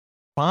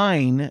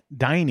Fine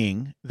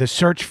Dining, the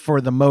search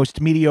for the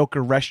most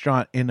mediocre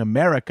restaurant in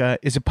America,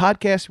 is a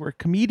podcast where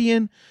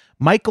comedian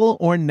Michael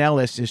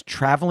Ornelas is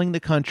traveling the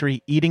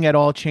country, eating at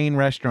all chain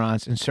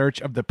restaurants in search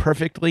of the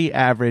perfectly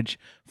average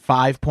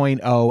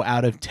 5.0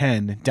 out of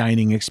 10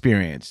 dining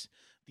experience,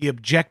 the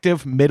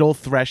objective middle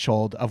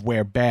threshold of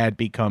where bad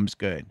becomes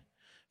good.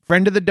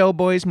 Friend of the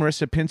Doughboys,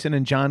 Marissa Pinson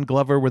and John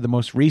Glover were the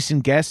most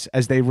recent guests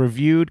as they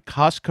reviewed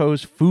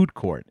Costco's food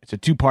court. It's a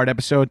 2-part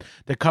episode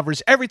that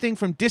covers everything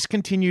from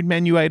discontinued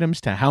menu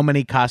items to how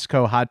many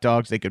Costco hot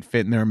dogs they could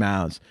fit in their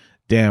mouths.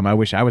 Damn, I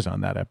wish I was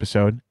on that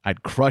episode.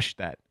 I'd crush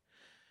that.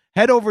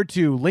 Head over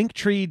to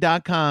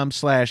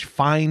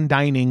linktree.com/fine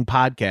dining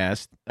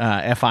podcast,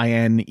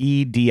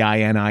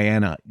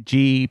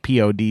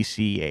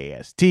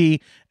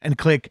 FINEDININGPODCAST, and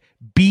click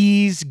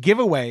Bees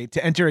Giveaway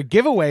to enter a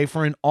giveaway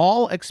for an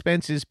all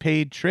expenses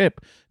paid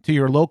trip to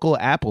your local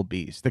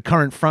Applebee's, the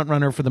current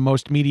frontrunner for the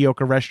most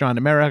mediocre restaurant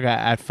in America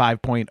at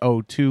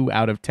 5.02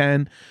 out of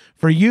 10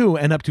 for you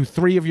and up to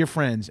 3 of your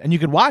friends. And you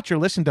can watch or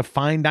listen to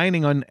Fine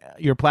Dining on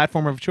your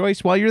platform of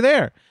choice while you're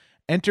there.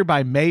 Enter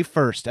by May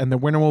 1st, and the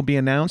winner will be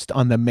announced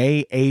on the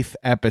May 8th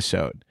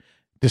episode.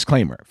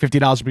 Disclaimer,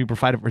 $50 will be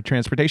provided for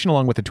transportation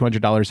along with a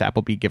 $200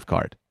 Applebee gift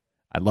card.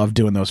 I love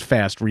doing those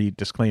fast read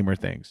disclaimer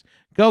things.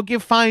 Go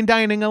give Fine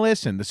Dining a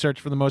listen. The search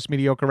for the most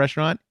mediocre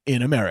restaurant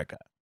in America.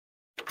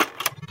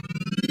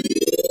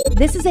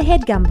 This is a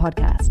HeadGum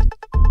podcast.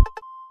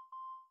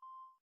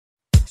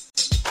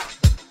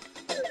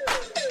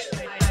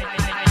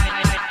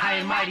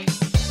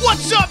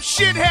 What's up,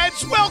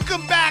 shitheads?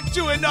 Welcome back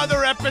to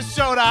another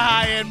episode of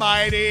High and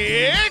Mighty.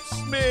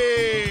 It's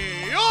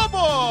me, oh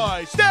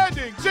boy,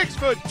 standing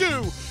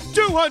 6'2",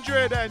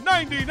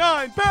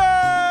 299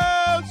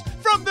 pounds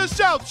from the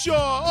South Shore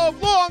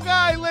of Long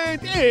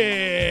Island.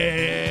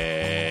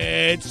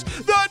 It's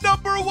the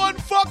number one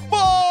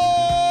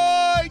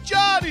fuckboy,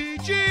 Johnny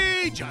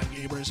G. John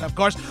Gabers, of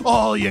course.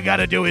 All you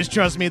gotta do is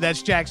trust me.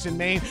 That's Jackson,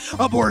 Maine.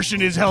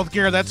 Abortion is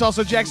healthcare. That's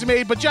also Jackson,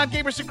 Maine. But John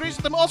Gabers agrees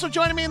with them. Also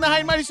joining me in the High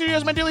and Mighty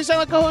Studios, my dearly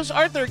silent co-host,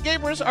 Arthur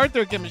Gabers.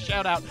 Arthur, give him a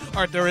shout out.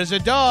 Arthur is a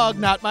dog,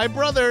 not my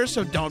brother,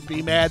 so don't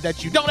be mad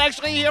that you don't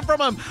actually hear from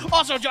him.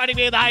 Also joining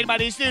me in the High and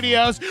Mighty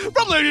Studios,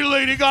 from Lady to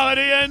Lady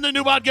Comedy and the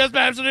new podcast,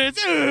 Babs and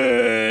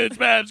it's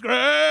Babs Gray.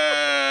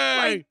 Oh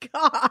my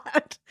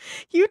God.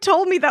 You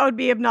told me that would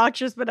be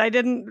obnoxious, but I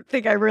didn't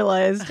think I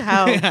realized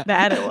how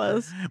bad it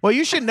was. Well,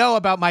 you should know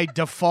about my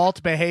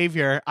default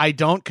behavior. I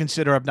don't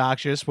consider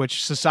obnoxious,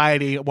 which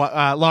society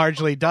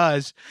largely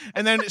does.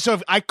 And then, so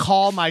if I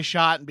call my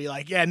shot and be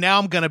like, yeah, now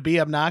I'm going to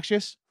be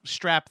obnoxious,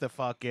 strap the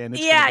fuck in.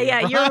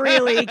 You're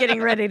really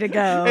getting ready to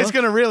go. It's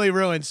going to really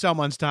ruin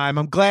someone's time.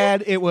 I'm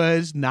glad it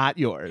was not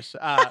yours.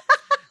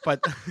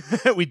 But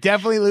we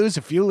definitely lose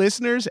a few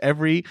listeners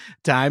every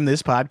time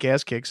this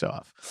podcast kicks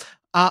off.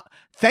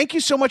 Thank you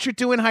so much for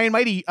doing High and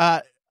Mighty.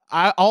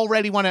 I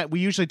already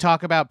we usually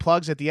talk about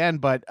plugs at the end,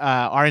 but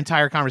our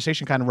entire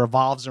conversation kind of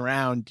revolves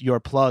around your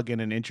plug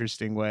in an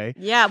interesting way.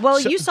 Yeah. Well,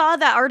 you saw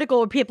that article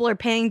where people are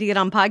paying to get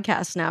on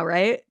podcasts now,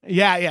 right?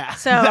 Yeah.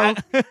 So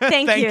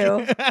thank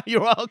you.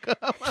 You're welcome.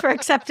 For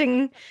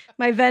accepting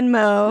my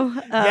Venmo.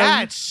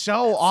 Yeah, it's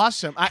so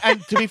awesome.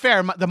 And to be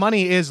fair, the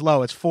money is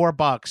low. It's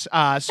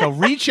 $4. So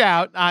reach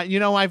out. You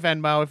know my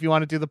Venmo if you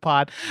want to do the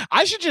pod.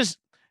 I should just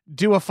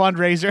do a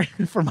fundraiser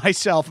for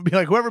myself and be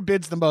like, whoever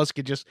bids the most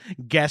could just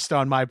guest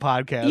on my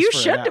podcast. You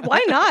should.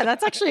 Why not?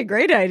 That's actually a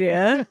great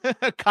idea.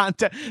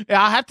 Content.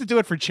 Yeah, I'll have to do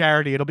it for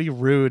charity. It'll be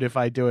rude if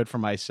I do it for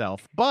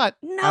myself. But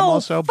no, I'm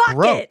also fuck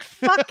broke. It.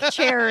 Fuck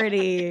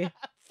charity.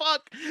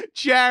 Fuck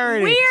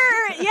charity.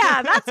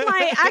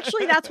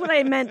 That's what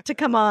I meant to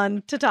come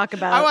on to talk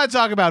about. I want to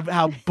talk about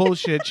how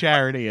bullshit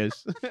charity is.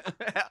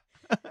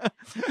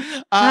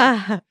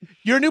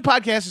 Your new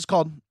podcast is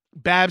called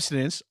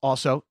Babstinence,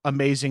 also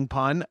amazing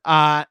pun.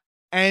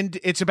 And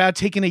it's about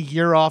taking a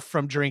year off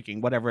from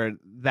drinking, whatever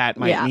that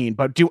might mean.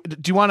 But do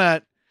you want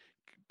to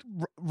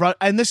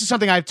and this is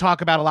something I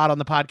talk about a lot on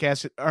the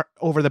podcast.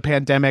 Over the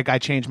pandemic, I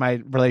changed my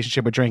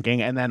relationship with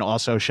drinking, and then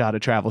also shot a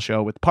travel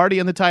show with party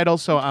in the title.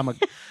 So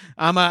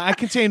I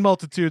contain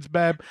multitudes,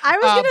 babe. I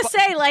was gonna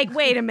say, like,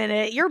 wait a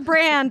minute, your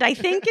brand I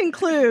think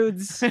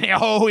includes.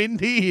 Oh,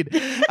 indeed.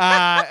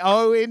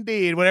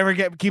 Whatever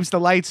keeps the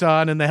lights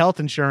on and the health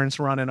insurance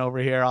running over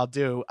here, I'll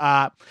do.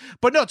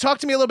 But no, talk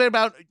to me a little bit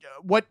about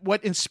what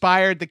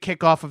inspired the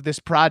kickoff of this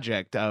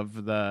project.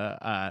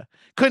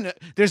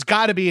 There's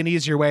got to be an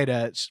easier way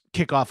to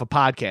kick off a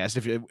podcast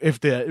if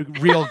the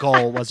real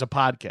goal was a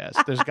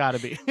podcast. There's got to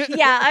be.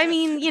 Yeah, I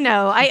mean,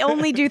 I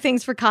only do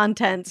things for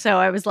content, so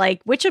I was like,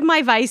 which of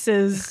my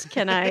vices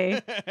can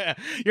I?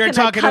 You're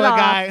talking to a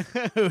guy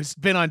who's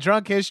been on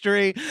Drunk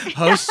History,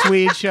 hosts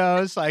weed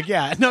shows. Like,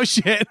 yeah, no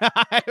shit.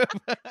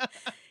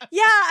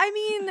 Yeah, I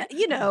mean,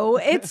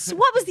 it's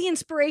what was the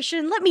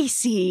inspiration? Let me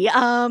see.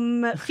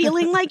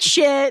 Feeling like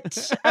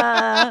shit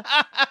as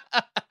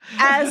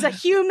a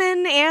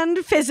human and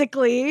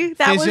physically.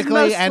 That was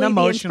mostly and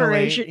emotionally.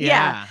 the inspiration.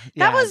 Yeah.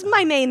 That was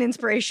my main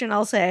inspiration,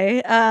 I'll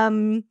say.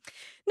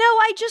 No,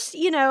 I just,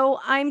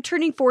 I'm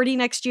turning 40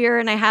 next year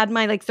and I had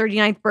my like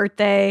 39th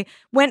birthday,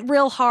 went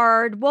real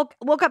hard,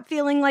 woke up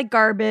feeling like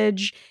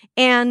garbage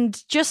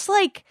and just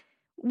like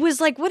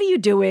was like, what are you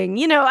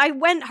doing? I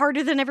went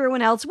harder than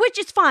everyone else, which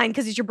is fine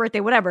because it's your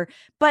birthday, whatever.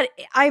 But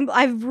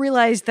I've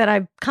realized that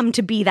I've come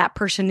to be that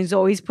person who's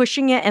always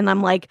pushing it. And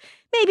I'm like,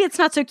 maybe it's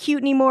not so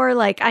cute anymore.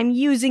 Like I'm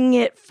using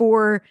it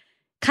for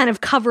kind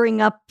of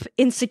covering up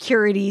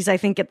insecurities, I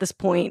think, at this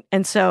point.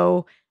 And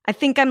so I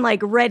think I'm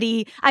like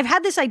ready. I've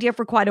had this idea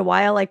for quite a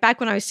while. Like back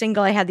when I was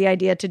single, I had the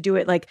idea to do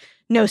it like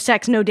no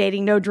sex, no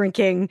dating, no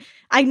drinking.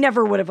 I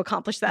never would have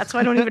accomplished that. So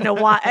I don't even know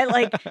why.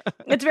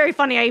 It's very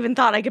funny. I even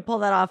thought I could pull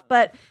that off.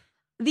 But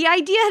the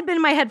idea had been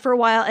in my head for a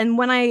while. And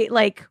when I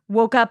like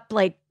woke up,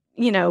 like,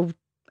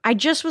 I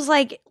just was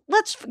like,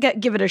 let's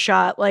give it a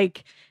shot.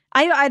 Like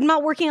I'm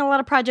not working on a lot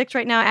of projects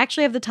right now. I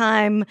actually have the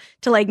time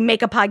to like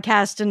make a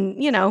podcast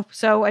and,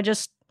 so I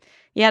just,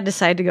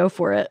 decided to go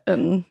for it.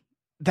 And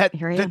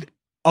here I am.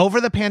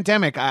 Over the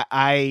pandemic,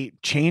 I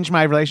changed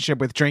my relationship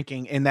with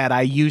drinking in that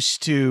I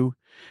used to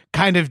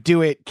kind of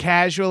do it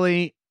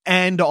casually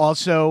and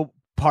also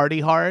party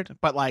hard,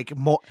 but like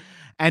more.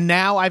 And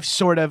now I've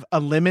sort of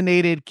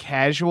eliminated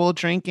casual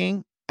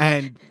drinking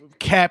and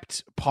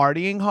kept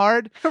partying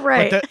hard.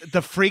 Right. But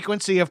the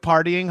frequency of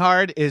partying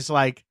hard is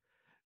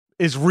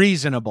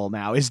reasonable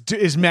now,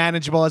 is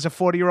manageable as a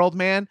 40-year-old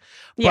man.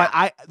 Yeah.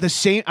 But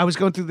I was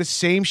going through the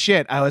same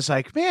shit. I was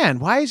like, man,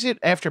 why is it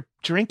after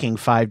drinking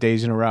 5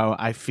 days in a row,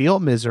 I feel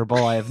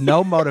miserable. I have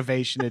no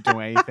motivation to do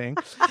anything.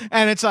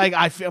 And it's like,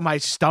 I feel my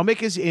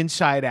stomach is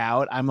inside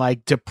out. I'm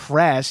like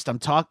depressed. I'm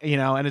talking,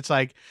 and it's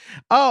like,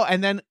 oh,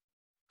 and then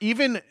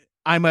even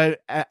I'm a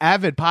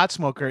avid pot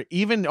smoker.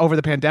 Even over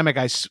the pandemic,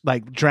 I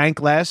like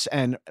drank less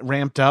and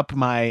ramped up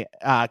my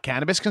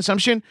cannabis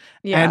consumption,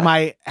 and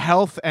my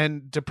health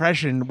and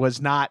depression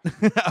was not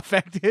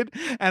affected.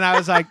 And I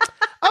was like,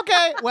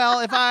 okay,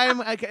 well, if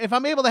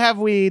I'm able to have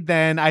weed,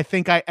 then I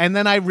think and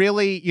then I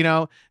really,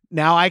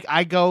 now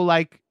I go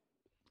like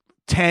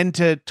 10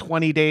 to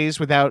 20 days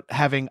without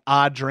having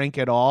a drink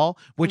at all,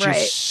 which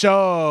is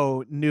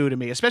so new to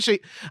me.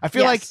 Especially, I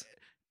feel like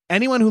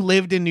anyone who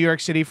lived in New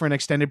York City for an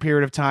extended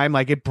period of time,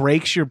 like it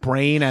breaks your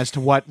brain as to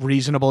what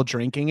reasonable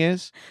drinking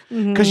is,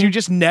 because you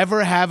just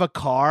never have a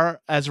car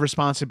as a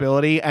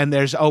responsibility. And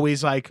there's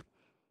always like,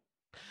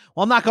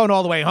 well, I'm not going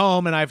all the way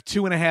home and I have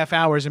 2.5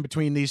 hours in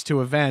between these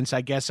two events.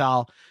 I guess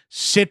I'll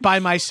sit by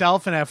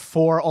myself and have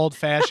 4 old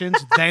fashions,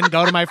 then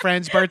go to my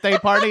friend's birthday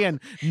party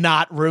and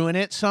not ruin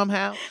it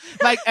somehow.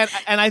 Like,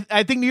 and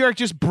I think New York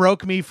just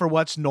broke me for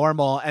what's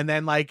normal. And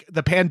then like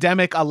the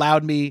pandemic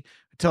allowed me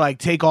to like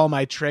take all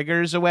my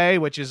triggers away,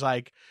 which is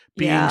like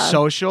being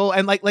social.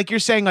 And like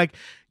you're saying, like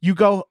you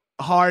go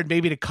hard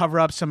maybe to cover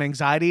up some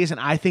anxieties. And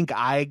I think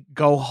I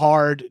go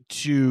hard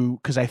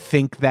because I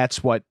think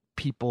that's what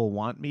people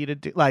want me to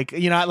do. Like,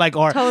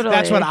 or totally.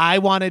 That's what I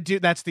want to do.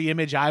 That's the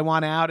image I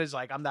want out, is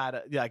like, I'm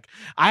not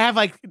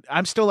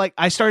I'm still like,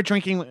 I started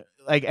drinking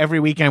like every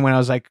weekend when I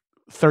was like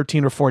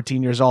 13 or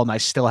 14 years old. And I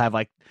still have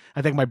like,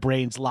 I think my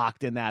brain's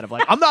locked in that of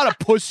like, I'm not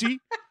a pussy.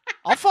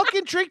 I'll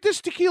fucking drink this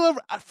tequila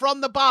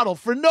from the bottle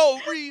for no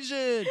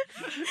reason.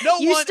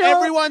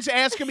 Everyone's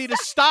asking me to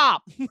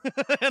stop.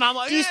 And I'm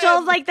like, do you still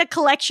have like the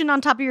collection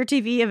on top of your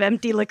TV of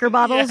empty liquor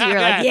bottles? You're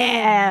like,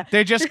 yeah.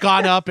 They're just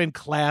gone up in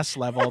class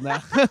level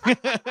now.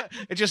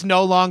 It's just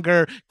no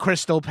longer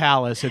Crystal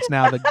Palace. It's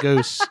now the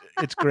Goose.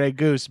 It's Grey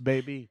Goose,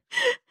 baby.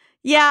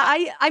 Yeah,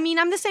 I mean,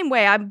 I'm the same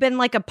way. I've been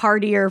like a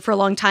partier for a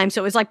long time.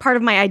 So it was like part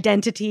of my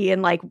identity.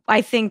 And like,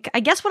 I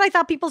guess what I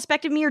thought people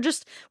expected me or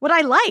just what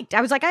I liked. I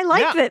was like, I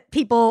like that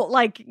people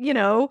like,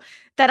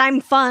 that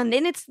I'm fun.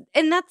 And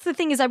that's the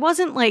thing is I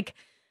wasn't like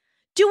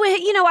doing,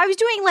 I was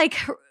doing like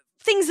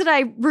things that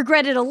I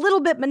regretted a little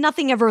bit, but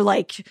nothing ever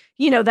like,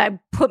 that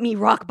put me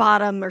rock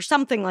bottom or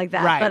something like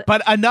that. Right.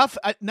 But enough,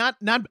 not,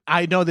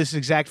 I know this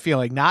exact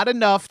feeling, not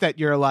enough that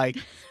you're like,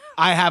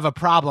 I have a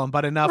problem,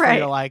 but enough where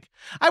you're like,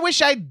 I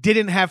wish I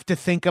didn't have to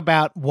think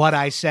about what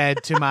I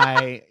said to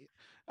my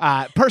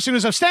person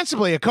who's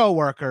ostensibly a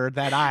coworker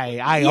that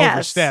I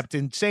overstepped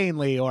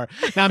insanely. Or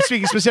now I'm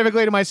speaking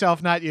specifically to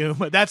myself, not you,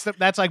 but that's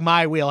like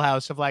my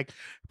wheelhouse of like,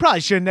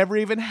 probably should have never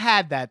even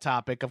had that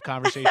topic of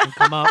conversation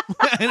come up.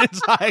 And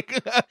it's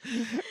like,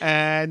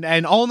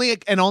 and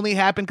only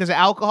happened because of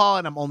alcohol.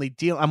 And I'm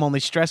only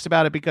stressed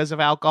about it because of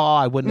alcohol.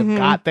 I wouldn't have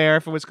got there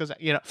if it was because,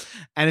 and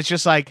it's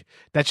just like,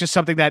 that's just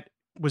something that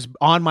was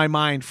on my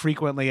mind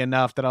frequently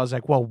enough that I was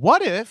like, well,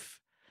 what if,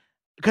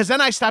 because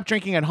then I stopped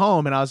drinking at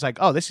home and I was like,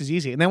 oh, this is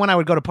easy. And then when I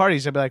would go to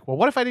parties, I'd be like, well,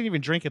 what if I didn't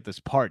even drink at this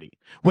party?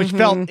 Which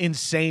felt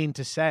insane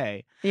to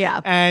say.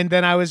 Yeah. And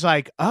then I was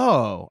like,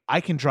 oh,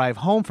 I can drive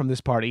home from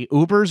this party.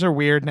 Ubers are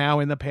weird now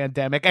in the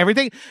pandemic.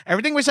 Everything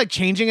was like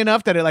changing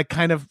enough that it like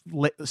kind of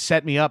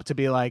set me up to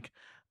be like,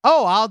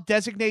 oh, I'll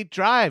designate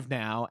drive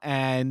now.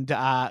 And,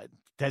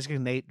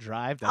 designate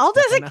drive. I'll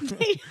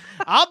designate.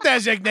 I'll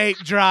designate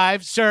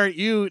drive, sir.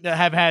 You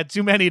have had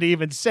too many to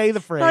even say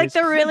the phrase. Like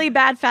the really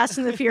bad Fast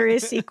and the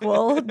Furious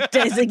sequel,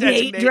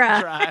 designate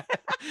drive.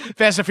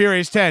 Fast and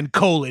Furious 10: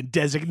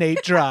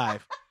 designate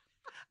drive.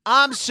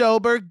 I'm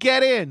sober.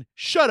 Get in.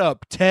 Shut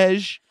up,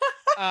 Tej.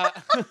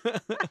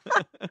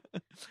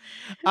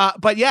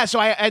 But yeah, so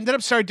I ended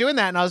up started doing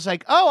that, and I was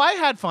like, oh, I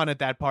had fun at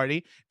that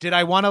party. Did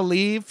I want to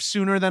leave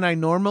sooner than I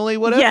normally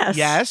would have?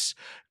 Yes.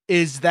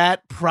 Is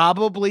that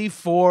probably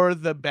for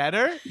the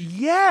better?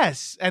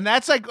 Yes. And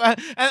that's like,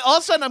 and all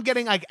of a sudden I'm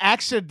getting like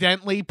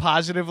accidentally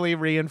positively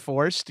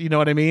reinforced. You know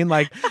what I mean?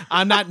 Like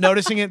I'm not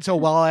noticing it until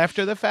well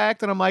after the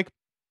fact. And I'm like,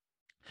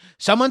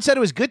 someone said it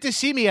was good to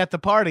see me at the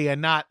party,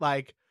 and not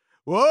like,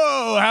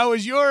 whoa, how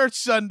was your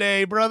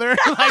Sunday, brother?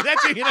 Like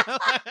that's, you know,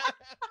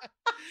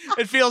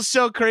 it feels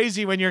so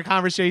crazy when your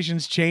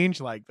conversations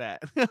change like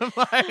that.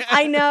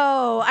 I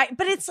know.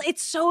 But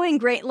it's so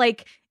ingrained.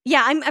 Like,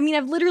 yeah,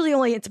 I've literally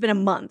only, it's been a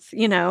month,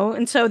 you know?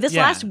 And so this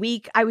last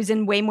week, I was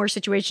in way more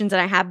situations than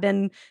I have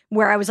been,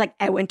 where I was like,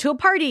 I went to a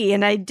party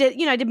and I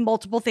did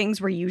multiple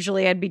things where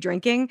usually I'd be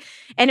drinking.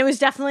 And it was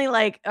definitely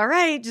like, all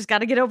right, just got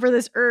to get over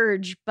this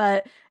urge.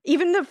 But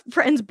even the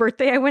friend's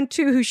birthday I went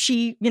to, who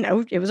she, you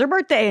know, it was her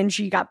birthday and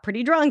she got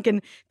pretty drunk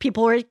and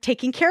people were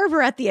taking care of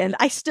her at the end.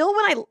 I still,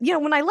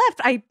 when I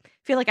left, I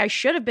feel like I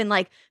should have been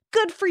like,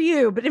 good for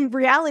you. But in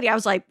reality, I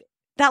was like,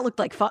 that looked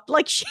like fun.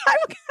 Like she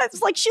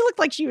looked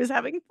like she was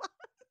having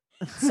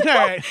fun. So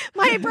right.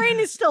 My brain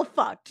is still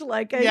fucked.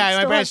 Like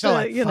my brain's still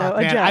like, adjust.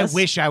 Man, I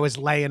wish I was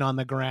laying on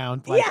the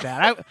ground like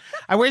that.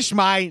 I wish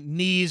my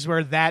knees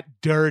were that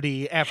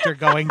dirty after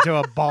going to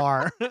a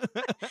bar.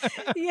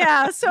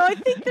 Yeah, so I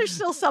think there's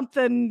still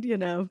something, you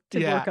know,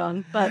 to work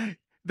on, but.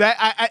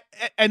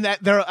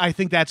 I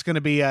think that's going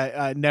to be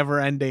a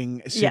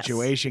never-ending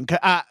situation.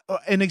 Yes.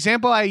 An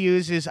example I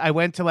use is I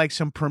went to like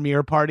some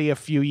premiere party a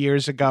few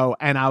years ago,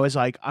 and I was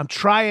like, I'm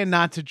trying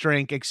not to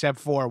drink except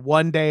for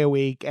one day a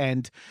week,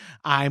 and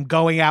I'm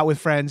going out with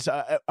friends.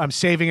 I'm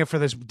saving it for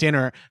this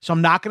dinner, so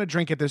I'm not going to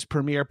drink at this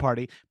premiere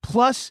party.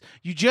 Plus,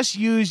 you just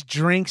use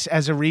drinks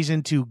as a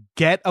reason to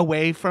get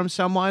away from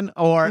someone,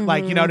 or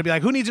like, you know, to be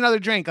like, who needs another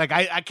drink? Like,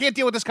 I can't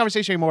deal with this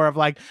conversation anymore of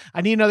like,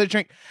 I need another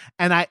drink.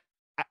 And I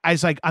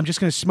was like, I'm just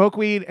going to smoke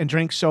weed and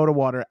drink soda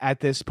water at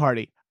this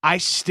party. I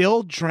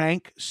still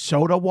drank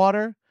soda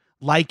water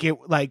like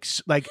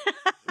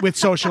with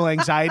social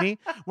anxiety,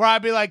 where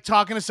I'd be like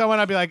talking to someone,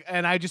 I'd be like,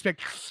 and I'd just be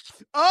like,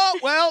 oh,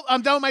 well,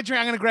 I'm done with my drink.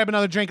 I'm going to grab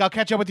another drink. I'll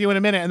catch up with you in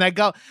a minute. And I'd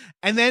go.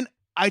 And then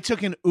I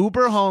took an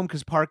Uber home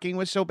because parking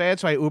was so bad.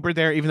 So I Ubered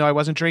there even though I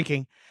wasn't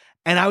drinking.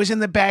 And I was in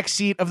the back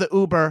seat of the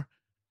Uber,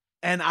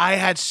 and I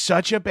had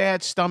such a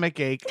bad stomach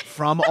ache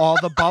from all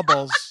the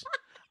bubbles.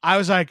 I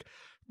was like,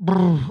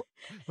 brr.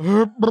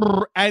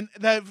 And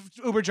the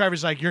Uber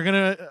driver's like,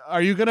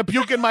 are you gonna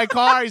puke in my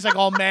car? He's like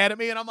all mad at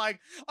me, and I'm like,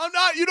 I'm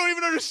not. You don't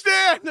even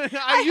understand.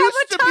 I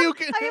used to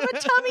puke. I have a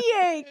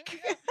tummy ache.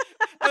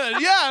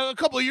 Yeah, a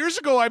couple of years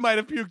ago I might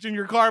have puked in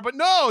your car, but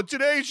no,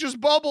 today it's just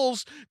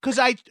bubbles.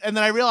 And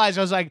then I realized,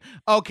 I was like,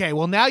 okay,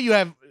 well now you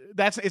have.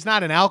 It's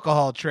not an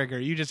alcohol trigger.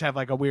 You just have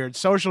like a weird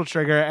social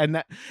trigger. And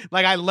that,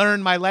 like, I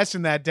learned my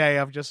lesson that day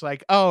of just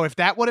like, oh, if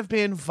that would have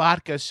been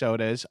vodka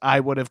sodas,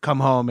 I would have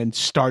come home and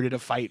started a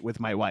fight with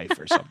my wife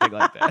or something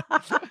like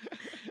that.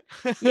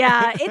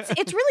 Yeah,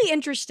 it's really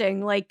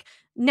interesting. Like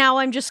now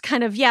I'm just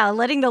kind of,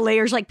 letting the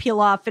layers like peel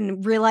off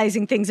and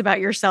realizing things about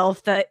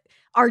yourself that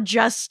are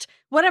just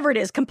whatever it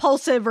is,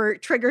 compulsive or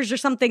triggers or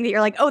something that you're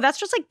like, oh, that's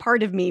just like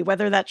part of me,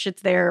 whether that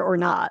shit's there or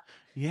not.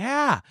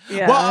 Yeah.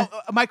 Well,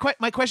 my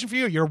question for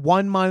you: you're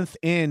 1 month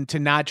into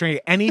not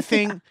drinking.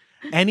 Anything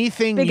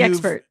big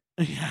expert.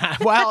 Yeah.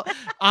 Well,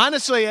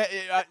 honestly,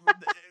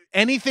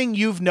 anything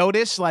you've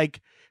noticed, like,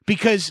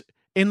 because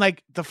in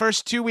like the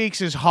first 2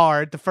 weeks is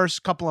hard. The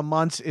first couple of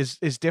months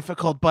is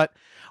difficult, but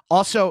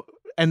also,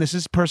 and this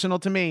is personal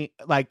to me,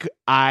 like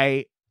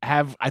I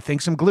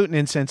think some gluten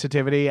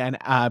insensitivity,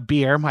 and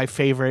beer, my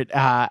favorite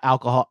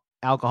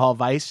alcohol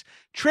vice,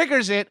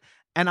 triggers it.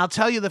 And I'll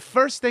tell you, the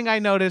first thing I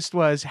noticed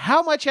was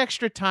how much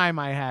extra time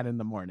I had in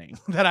the morning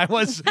that I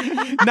was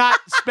not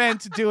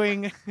spent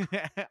doing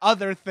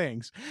other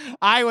things.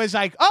 I was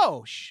like,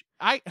 oh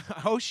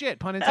shit,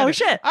 pun intended. Oh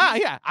shit.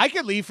 Yeah, I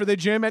could leave for the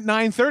gym at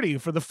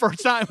 9:30 for the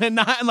first time, and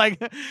not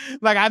like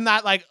I'm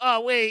not like,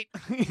 oh wait,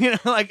 you know,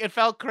 like it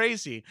felt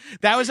crazy.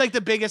 That was like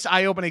the biggest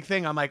eye-opening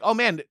thing. I'm like, oh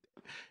man,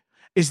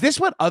 is this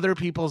what other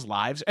people's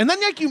lives? And then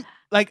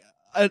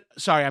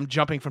sorry, I'm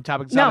jumping from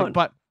topic to topic,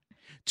 but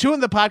two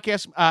of the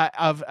podcasts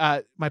of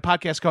my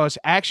podcast co-hosts,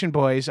 Action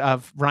Boys,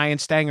 of Ryan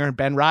Stanger and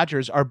Ben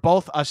Rogers, are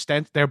both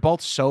they're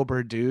both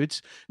sober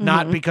dudes,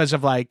 not because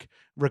of like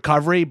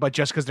recovery, but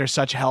just because they're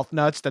such health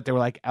nuts that they were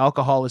like,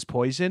 alcohol is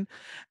poison.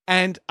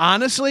 And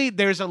honestly,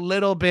 there's a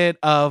little bit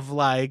of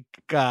like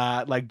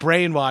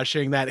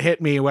brainwashing that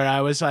hit me, where I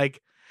was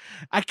like,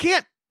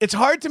 it's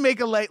hard to make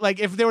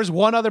like if there was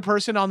one other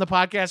person on the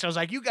podcast, I was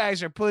like, you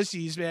guys are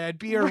pussies, man.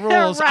 Beer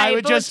rules. Right, I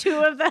would just two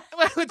of them.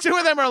 Two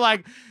of them are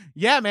like,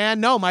 yeah, man,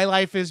 no, my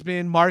life has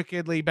been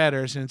markedly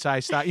better since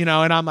I stopped, and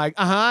I'm like,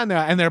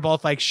 and they're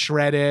both like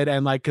shredded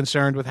and like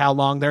concerned with how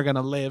long they're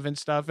gonna live and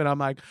stuff, and I'm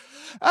like,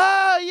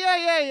 oh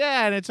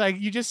yeah, and it's like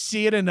you just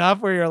see it enough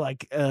where you're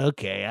like,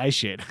 okay, I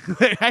should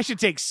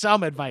take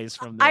some advice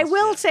from this. I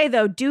will say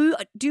though, do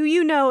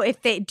you know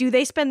if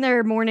they spend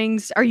their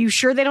mornings? Are you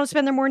sure they don't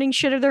spend their mornings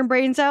shitting their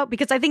brains out?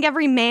 Because I think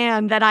every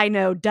man that I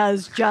know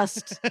does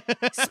just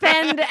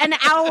spend an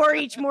hour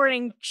each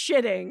morning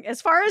shitting.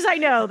 As far as I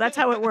know, that's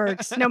how it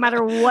works. No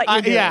matter what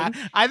you're doing. Yeah,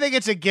 I think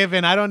it's a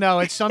given. I don't know.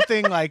 It's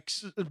something like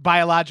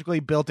biologically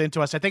built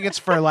into us. I think it's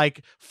for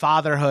like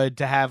fatherhood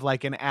to have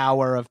like an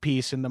hour of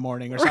peace in the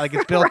morning or something. Like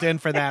it's built in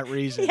for that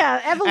reason.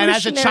 Yeah, evolutionary. And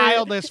as a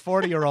childless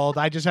 40-year-old,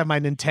 I just have my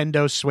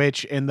Nintendo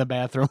Switch in the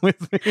bathroom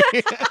with me.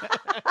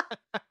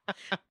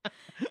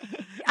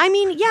 I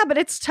mean, yeah, but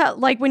it's tough.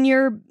 Like when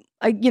you're,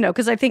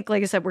 because I think,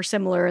 like I said, we're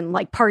similar in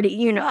like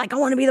party, like I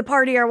want to be the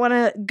partier, I want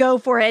to go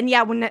for it. And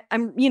yeah, when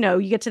I'm,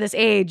 you get to this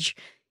age,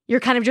 you're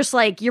kind of just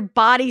like, your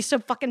body's so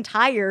fucking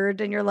tired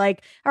and you're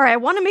like, all right, I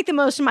want to make the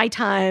most of my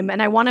time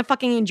and I want to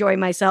fucking enjoy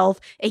myself.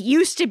 It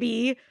used to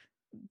be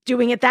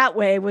doing it that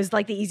way was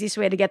like the easiest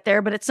way to get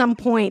there. But at some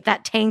point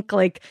that tank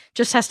like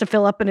just has to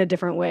fill up in a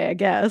different way, I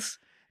guess.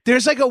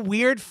 There's like a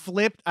weird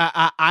flip.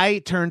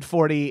 I turned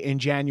 40 in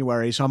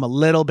January, so I'm a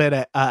little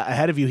bit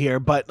ahead of you here.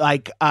 But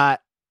like,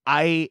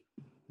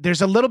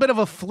 there's a little bit of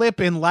a flip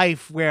in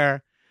life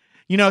where,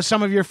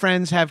 some of your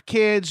friends have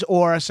kids,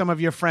 or some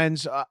of your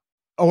friends,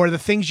 or the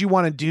things you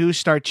want to do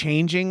start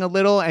changing a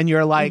little, and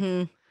you're like,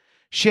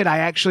 shit, I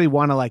actually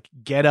want to like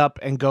get up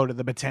and go to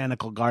the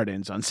botanical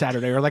gardens on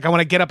Saturday, or like I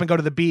want to get up and go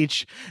to the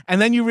beach, and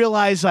then you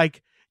realize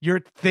like your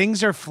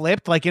things are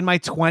flipped. Like in my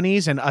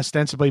 20s and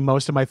ostensibly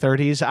most of my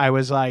 30s, I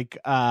was like,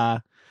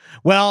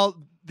 well,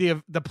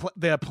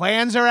 the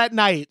plans are at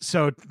night,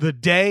 so the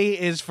day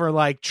is for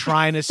like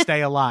trying to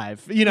stay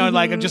alive,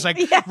 like I'm just like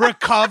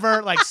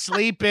recover, like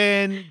sleep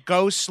in,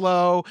 go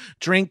slow,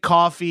 drink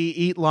coffee,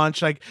 eat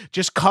lunch, like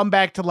just come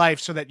back to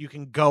life so that you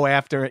can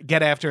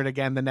get after it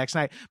again the next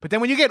night. But then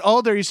when you get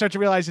older, you start to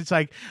realize it's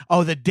like,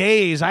 oh, the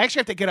days I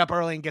actually have to get up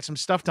early and get some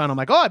stuff done. I'm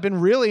like, oh, I've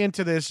been really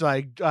into this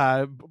like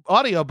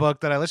audiobook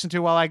that I listen to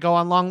while I go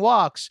on long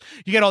walks.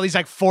 You get all these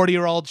like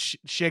 40-year-old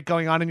shit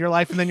going on in your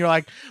life, and then you're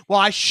like, well,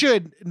 I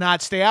should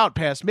not stay out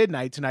past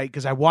midnight tonight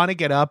because I want to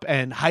get up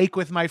and hike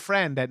with my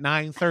friend at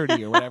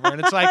 9:30 or whatever.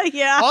 And it's like,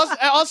 all of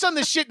a sudden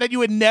the shit that you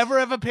would never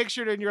have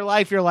pictured in your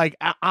life, you're like,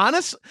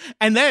 honest.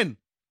 And then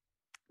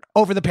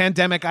over the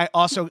pandemic, I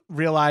also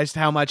realized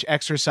how much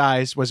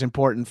exercise was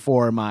important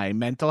for my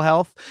mental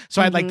health.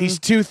 So I had like these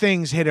two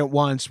things hit at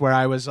once where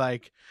I was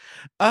like,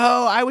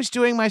 oh, I was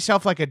doing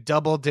myself like a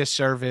double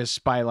disservice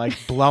by like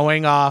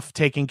blowing off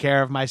taking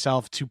care of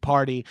myself to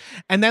party,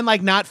 and then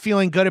like not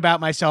feeling good about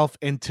myself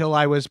until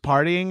I was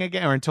partying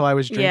again, or until I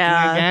was drinking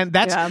again.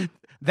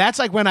 That's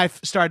like when I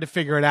started to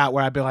figure it out,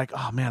 where I'd be like,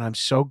 oh man, I'm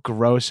so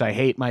gross, I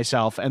hate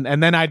myself. And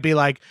then I'd be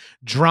like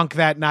drunk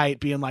that night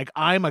being like,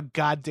 I'm a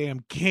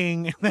goddamn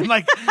king. And then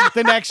like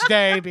the next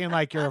day being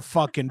like, you're a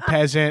fucking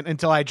peasant,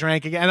 until I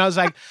drank again. And I was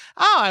like,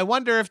 oh, I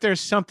wonder if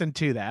there's something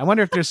to that. I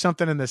wonder if there's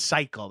something in the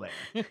cycle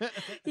there.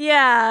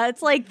 Yeah,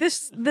 it's like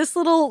this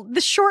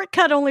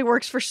shortcut only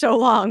works for so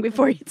long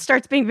before it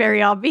starts being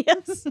very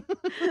obvious.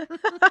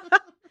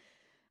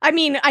 I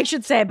mean, I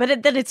should say,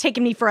 but that it's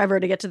taken me forever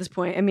to get to this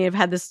point. I mean, I've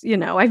had this,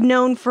 I've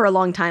known for a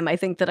long time, I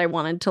think, that I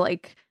wanted to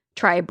like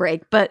try a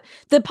break, but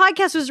the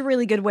podcast was a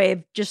really good way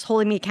of just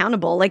holding me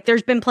accountable. Like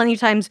there's been plenty of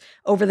times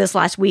over this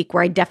last week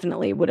where I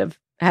definitely would have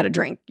had a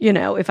drink,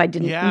 if I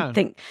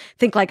didn't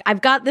think like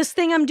I've got this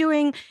thing I'm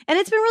doing. And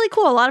it's been really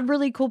cool. A lot of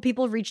really cool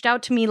people have reached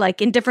out to me,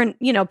 like in different,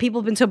 people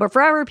have been sober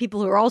forever,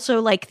 people who are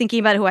also like thinking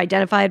about, who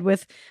identified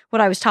with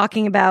what I was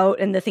talking about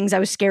and the things I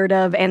was scared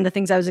of and the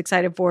things I was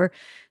excited for.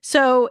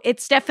 So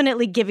it's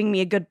definitely giving me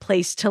a good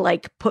place to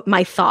like put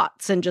my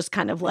thoughts and just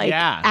kind of like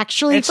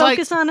actually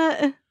focus on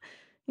it.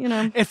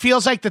 It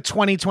feels like the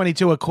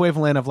 2022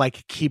 equivalent of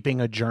like keeping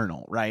a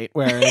journal, right?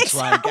 Where it's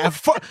like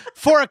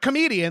for a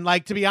comedian,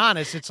 like, to be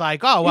honest, it's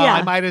like, oh, well,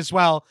 I might as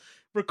well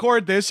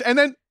record this. And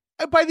then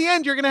by the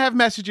end, you're going to have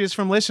messages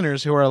from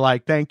listeners who are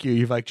like, thank you,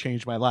 you've like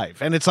changed my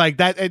life. And it's like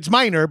that, it's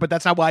minor, but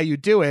that's not why you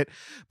do it.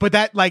 But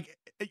that like,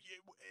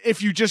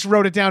 if you just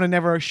wrote it down and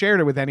never shared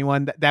it with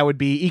anyone, that would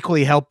be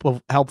equally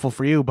helpful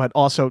for you, but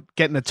also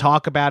getting to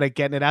talk about it,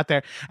 getting it out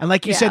there. And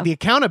like you said, the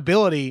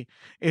accountability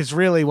is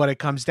really what it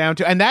comes down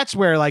to. And that's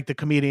where like the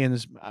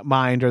comedian's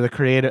mind, or the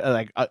creative,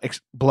 like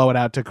blow it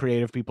out to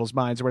creative people's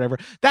minds or whatever.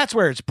 That's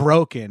where it's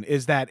broken,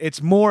 is that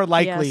it's more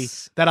likely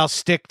that I'll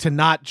stick to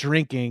not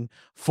drinking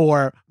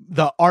for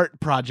the art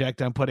project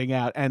I'm putting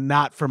out and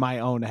not for my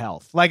own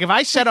health. Like if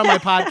I said on my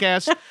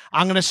podcast,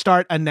 I'm going to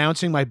start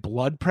announcing my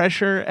blood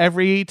pressure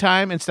every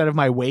time instead of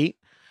my weight,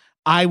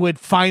 I would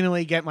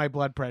finally get my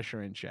blood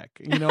pressure in check.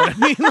 You know what I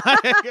mean?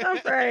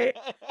 Like, right.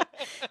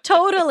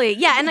 Totally.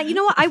 Yeah. And you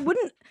know what?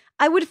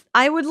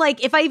 I would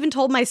like, if I even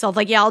told myself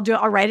like, yeah,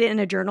 I'll write it in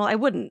a journal, I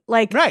wouldn't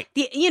like, right.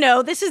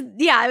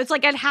 It's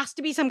like, it has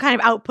to be some kind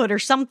of output or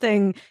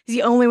something is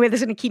the only way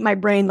that's going to keep my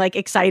brain like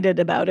excited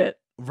about it.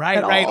 Right,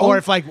 at right. all. Or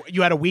if like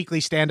you had a weekly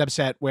stand-up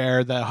set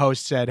where the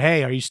host said,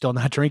 "Hey, are you still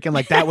not drinking?"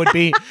 Like that would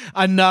be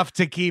enough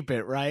to keep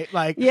it, right?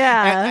 Like,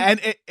 Yeah.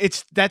 and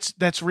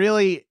that's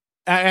really,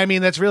 I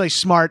mean, that's really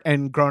smart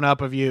and grown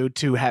up of you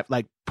to have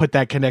like put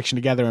that connection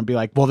together and be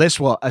like, well, this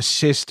will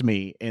assist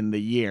me in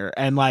the year,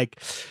 and like,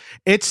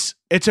 it's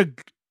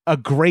a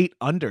great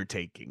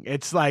undertaking.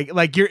 It's like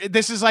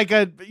this is like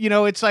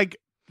it's like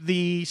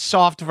the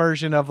soft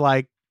version of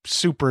like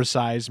Super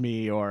Size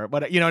Me or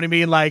what, you know what I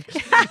mean? Like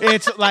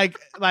it's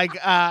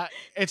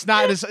it's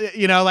not as,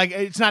 like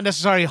it's not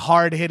necessarily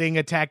hard hitting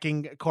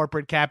attacking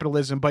corporate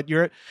capitalism, but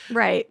you're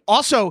Right.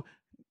 also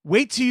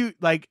wait till you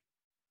like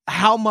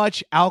how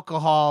much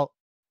alcohol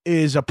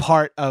is a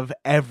part of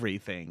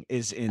everything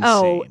is insane.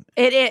 Oh,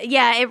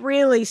 it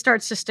really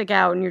starts to stick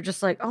out, and you're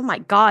just like, oh my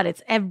God,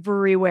 it's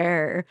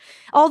everywhere.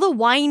 All the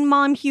wine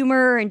mom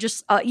humor, and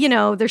just,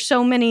 there's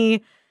so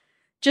many,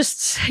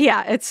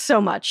 it's so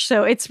much.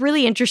 So it's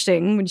really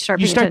interesting when you start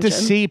paying attention. To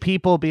see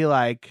people be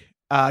like,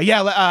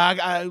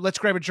 let's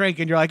grab a drink.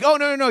 And you're like, oh,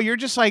 no, you're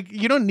just like,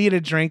 you don't need a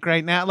drink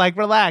right now. Like,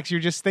 relax. You're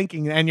just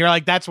thinking. And you're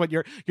like, that's what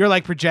you're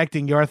like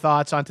projecting your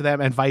thoughts onto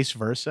them and vice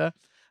versa.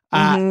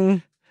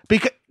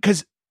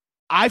 Because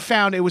I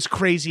found it was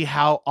crazy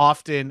how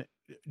often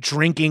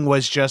drinking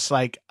was just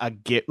like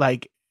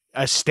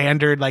a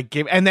standard, like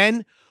give. And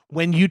then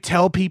when you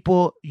tell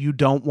people you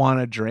don't want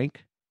to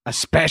drink,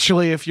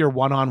 especially if you're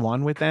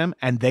one-on-one with them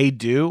and they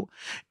do,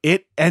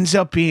 it ends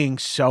up being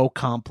so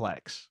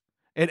complex.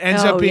 It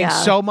ends up being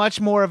so much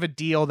more of a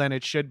deal than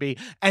it should be.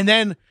 And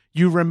then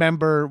you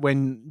remember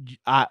when,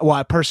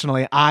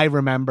 personally, I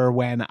remember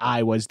when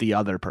I was the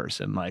other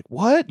person. Like,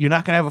 what? You're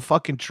not going to have a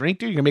fucking drink,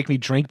 dude? You're going to make me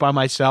drink by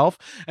myself?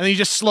 And then you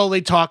just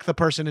slowly talk the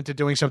person into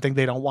doing something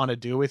they don't want to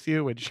do with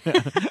you, which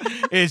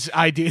is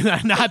ideal.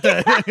 Not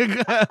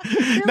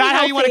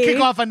how you want to kick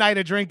off a night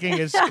of drinking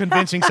is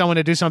convincing someone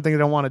to do something they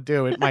don't want to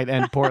do. It might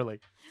end poorly.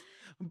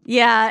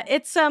 Yeah,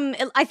 it's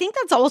I think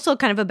that's also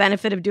kind of a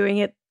benefit of doing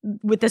it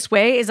with this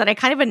way, is that I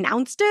kind of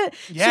announced it.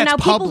 Yeah, so now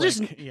public.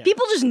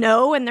 people just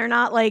know, and they're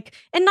not like,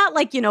 and not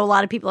like, a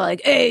lot of people are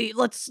like, hey,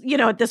 let's,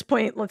 at this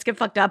point, let's get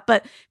fucked up.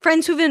 But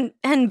friends who've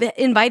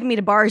invited me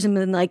to bars and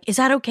been like, is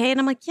that okay?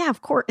 And I'm like, yeah,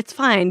 of course, it's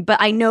fine. But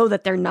I know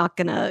that they're not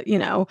gonna,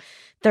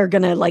 they're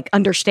gonna like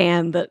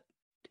understand that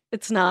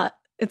it's not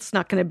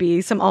going to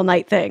be some all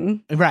night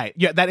thing. Right.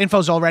 Yeah. That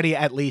info's already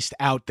at least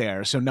out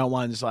there. So no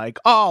one's like,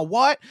 oh,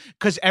 what?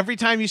 Because every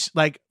time you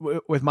like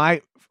with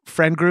my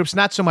friend groups,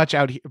 not so much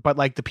out here, but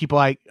like the people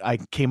I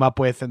came up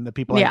with and the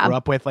people I grew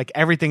up with, like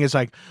everything is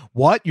like,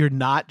 what? You're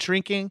not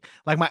drinking?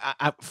 Like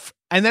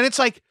and then it's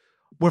like,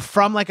 we're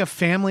from like a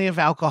family of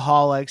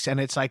alcoholics, and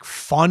it's like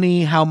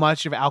funny how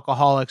much of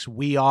alcoholics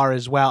we are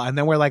as well. And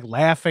then we're like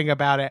laughing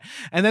about it.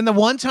 And then the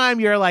one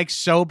time you're like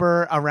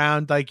sober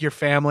around like your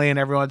family and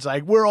everyone's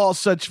like, we're all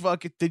such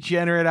fucking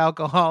degenerate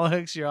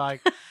alcoholics. You're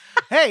like,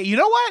 hey, you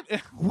know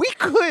what? We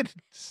could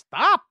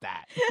stop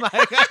that.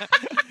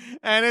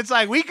 And it's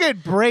like, we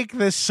could break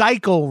the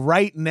cycle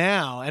right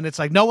now. And it's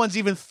like, no one's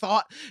even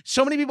thought.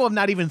 So many people have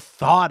not even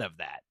thought of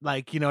that.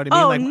 Like, you know what I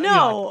mean? Oh, like,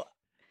 no.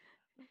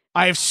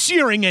 I have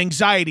searing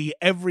anxiety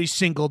every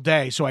single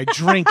day, so I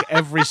drink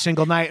every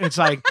single night. And it's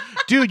like,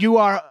 dude, you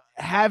are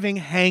having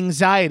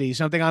hangxiety.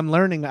 Something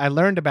I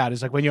learned about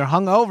is like when you're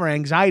hungover,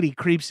 anxiety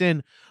creeps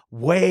in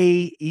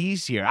way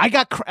easier.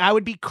 I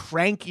would be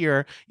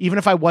crankier even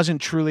if I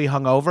wasn't truly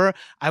hungover.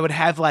 I would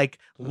have like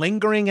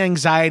lingering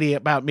anxiety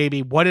about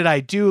maybe what did I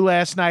do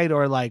last night,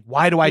 or like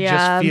why do I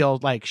just feel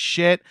like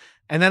shit,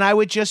 and then I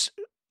would just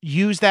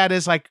use that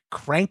as like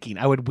cranking.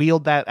 I would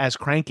wield that as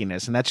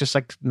crankiness, and that's just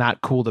like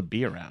not cool to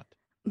be around.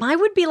 Mine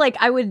would be like,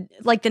 I would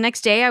like the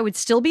next day I would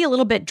still be a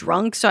little bit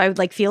drunk, so I would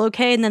like feel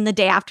okay, and then the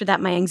day after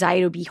that my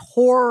anxiety would be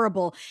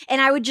horrible,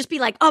 and I would just be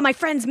like, oh, my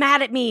friend's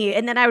mad at me,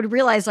 and then I would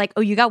realize like,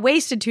 oh, you got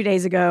wasted 2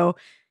 days ago.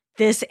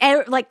 This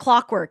like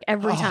clockwork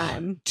every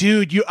time.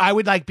 Dude, I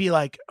would like be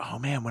like, oh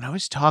man, when I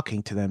was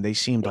talking to them, they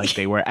seemed like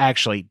they were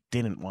actually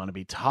didn't want to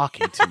be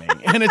talking to me.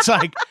 And it's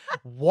like,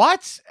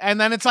 what? And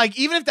then it's like,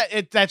 even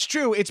if that's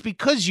true, it's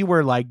because you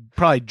were like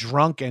probably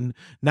drunk and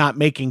not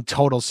making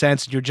total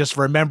sense. You're just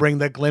remembering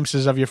the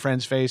glimpses of your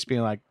friend's face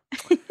being like,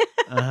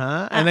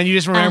 and then you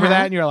just remember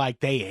that and you're like,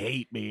 they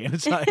hate me. And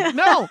it's like,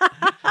 no,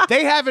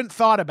 they haven't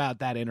thought about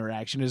that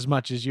interaction as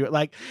much as you.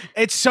 Like,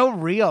 it's so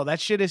real. That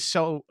shit is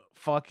so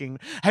fucking.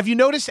 Have you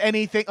noticed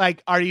anything?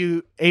 Like, are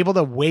you able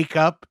to wake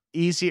up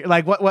easier?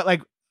 Like,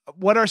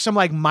 what are some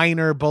like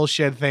minor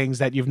bullshit things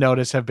that you've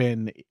noticed have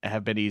been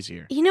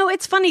easier?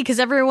 It's funny because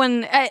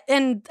everyone,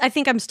 and I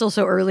think I'm still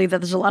so early that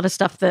there's a lot of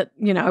stuff that,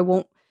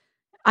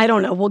 I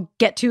don't know, we'll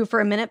get to for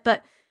a minute,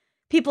 but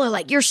people are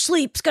like, your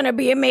sleep's going to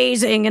be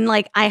amazing. And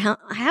like, I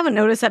haven't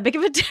noticed that big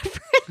of a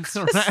difference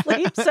with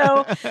sleep.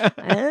 So,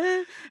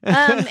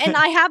 and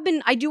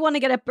I do want to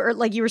get up,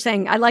 like you were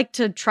saying, I like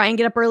to try and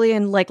get up early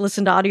and like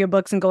listen to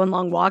audiobooks and go on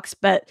long walks.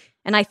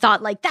 And I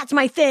thought like, that's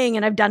my thing.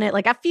 And I've done it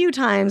like a few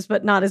times,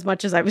 but not as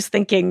much as I was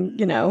thinking,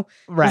 was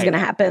going to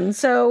happen.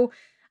 So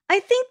I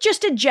think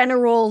just a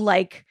general,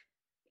 like,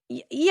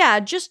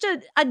 just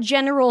a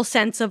general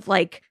sense of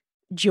like,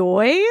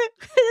 joy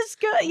is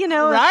good,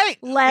 Right.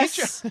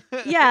 less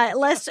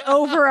less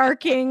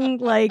overarching,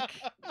 like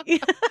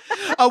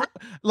Oh,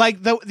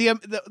 like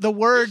the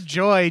word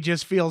joy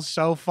just feels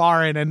so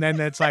foreign, and then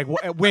it's like,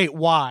 wait,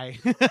 why?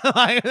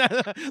 Like,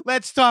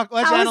 let's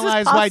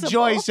analyze why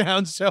joy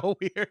sounds so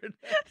weird.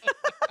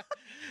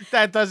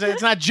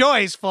 It's not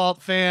Joy's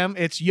fault, fam.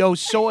 It's Yo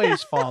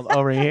Soy's fault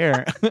over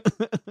here.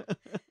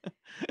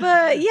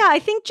 But yeah, I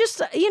think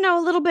just, a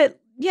little bit,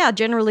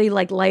 generally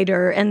like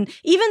lighter. And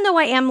even though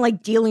I am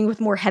like dealing with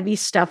more heavy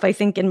stuff, I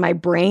think in my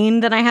brain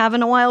than I have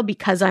in a while,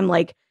 because I'm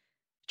like,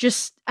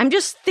 I'm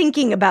just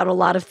thinking about a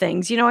lot of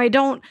things. I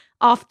don't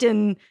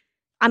often,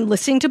 I'm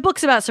listening to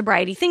books about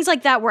sobriety, things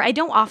like that, where I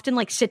don't often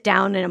like sit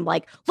down and I'm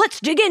like,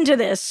 let's dig into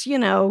this,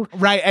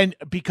 Right. And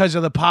because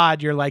of the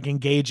pod, you're like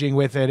engaging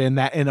with it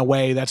in a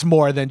way that's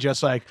more than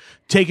just like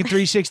taking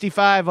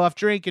 365 off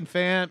drinking,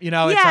 fam. It's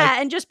like,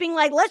 and just being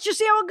like, let's just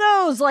see how it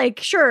goes. Like,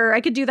 sure,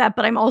 I could do that,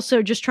 but I'm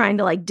also just trying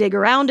to like dig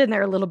around in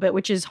there a little bit,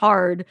 which is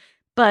hard.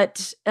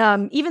 But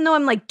even though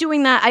I'm like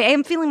doing that, I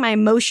am feeling my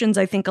emotions,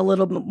 I think, a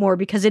little bit more,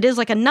 because it is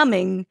like a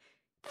numbing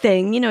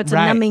thing, it's a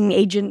numbing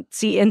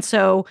agency. And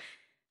so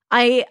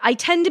I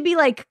tend to be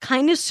like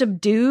kind of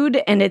subdued,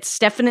 and it's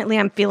definitely,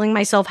 I'm feeling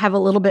myself have a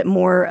little bit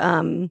more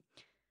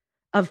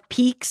of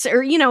peaks,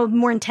 or,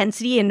 more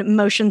intensity and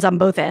emotions on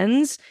both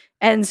ends.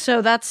 And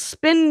so that's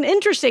been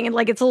interesting, and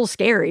like, it's a little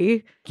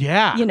scary.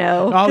 Yeah.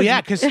 Oh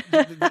yeah. Cause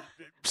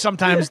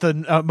sometimes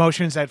the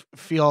emotions that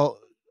feel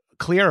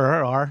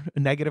clearer are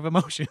negative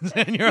emotions,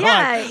 and you're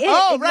like,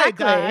 exactly.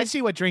 Right, I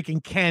see what drinking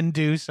can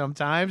do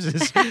sometimes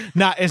is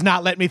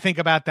not letting me think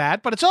about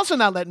that, but it's also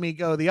not letting me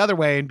go the other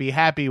way and be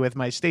happy with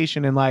my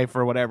station in life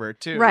or whatever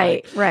too.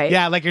 Right.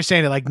 Yeah, like you're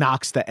saying, it like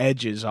knocks the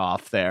edges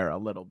off there a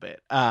little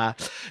bit.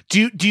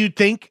 Do you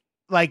think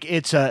like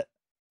it's and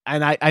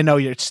I know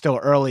it's still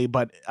early,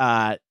 but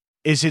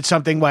is it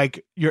something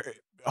like you're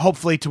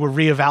hopefully to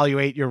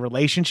reevaluate your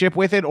relationship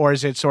with it, or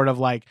is it sort of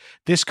like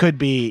this could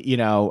be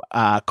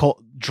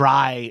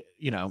dry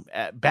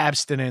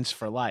abstinence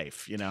for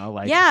life,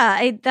 like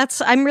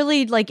I'm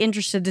really like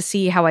interested to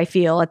see how I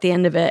feel at the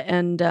end of it.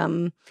 And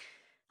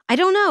I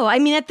don't know, I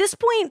mean, at this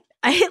point,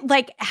 I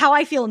like how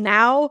I feel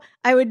now,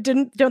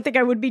 don't think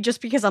I would be,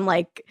 just because I'm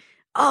like,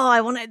 oh, I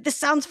want to, this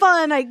sounds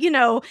fun,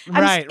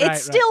 it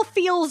still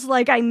feels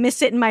like I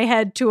miss it in my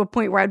head to a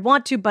point where I'd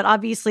want to, but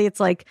obviously it's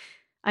like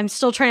I'm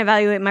still trying to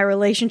evaluate my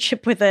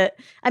relationship with it.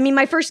 I mean,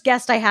 my first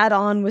guest I had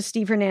on was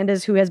Steve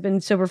Hernandez, who has been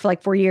sober for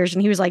like 4 years.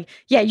 And he was like,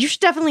 yeah, you should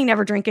definitely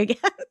never drink again.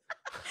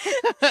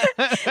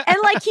 And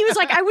like, he was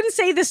like, I wouldn't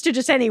say this to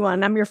just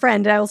anyone. I'm your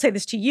friend, and I will say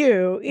this to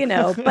you,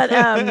 but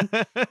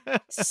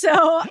so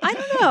I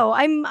don't know.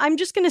 I'm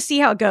just going to see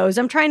how it goes.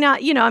 I'm trying not,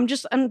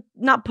 I'm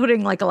not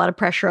putting like a lot of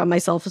pressure on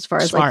myself as far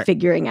as like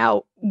figuring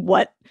out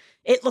what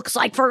it looks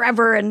like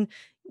forever. And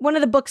one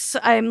of the books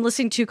I'm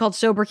listening to called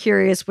Sober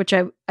Curious, which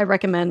I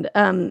recommend,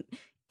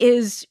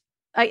 is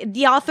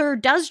the author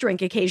does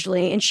drink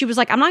occasionally. And she was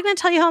like, I'm not going to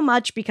tell you how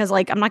much, because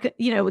like, I'm not going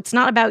to, it's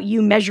not about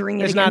you measuring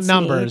it. It's against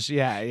not numbers. Me.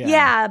 Yeah.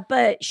 Yeah.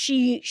 But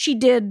she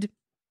did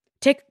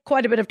take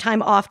quite a bit of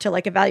time off to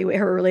like evaluate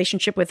her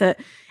relationship with it.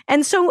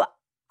 And so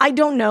I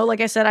don't know, like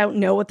I said, I don't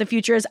know what the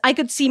future is. I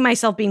could see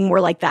myself being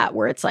more like that,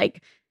 where it's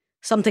like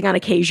something on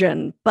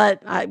occasion,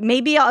 but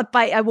maybe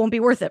I won't be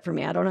worth it for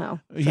me. I don't know.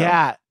 So.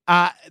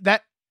 Yeah.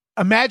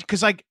 Imagine,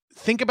 because like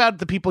think about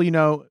the people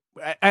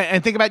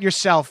and think about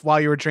yourself while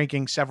you were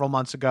drinking several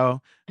months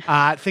ago.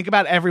 Think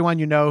about everyone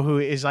who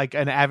is like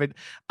an avid.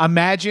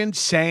 Imagine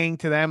saying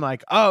to them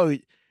like, "Oh,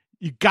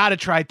 you got to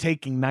try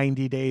taking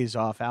 90 days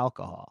off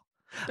alcohol."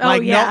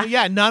 Like,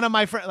 none of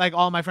my friends, like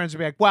all my friends would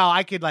be like, well,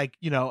 I could like,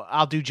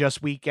 I'll do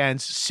just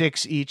weekends,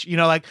 6 each,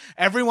 like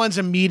everyone's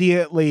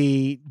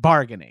immediately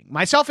bargaining,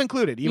 myself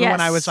included. Even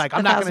when I was like,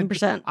 I'm not going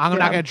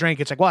to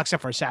drink. It's like, well,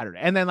 except for a Saturday.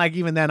 And then like,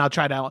 even then I'll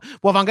try to,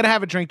 well, if I'm going to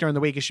have a drink during the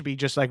week, it should be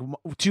just like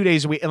 2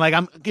 days a week. And like,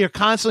 you're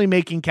constantly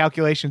making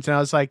calculations. And I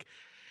was like,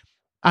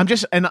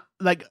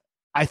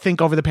 I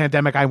think over the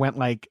pandemic, I went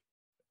like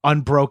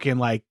unbroken,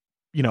 like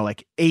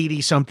 80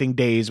 something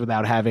days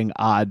without having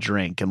a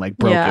drink, and like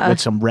broke it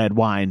with some red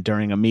wine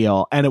during a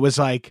meal. And it was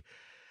like,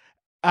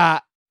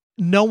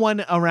 no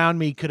one around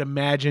me could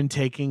imagine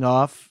taking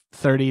off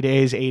 30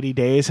 days, 80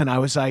 days. And I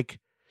was like,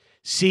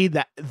 see,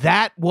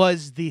 that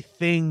was the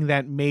thing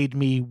that made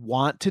me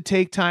want to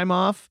take time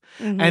off.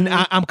 Mm-hmm. And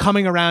I'm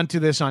coming around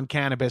to this on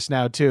cannabis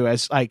now too,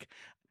 as like,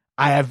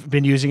 I have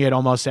been using it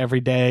almost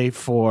every day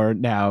for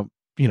now,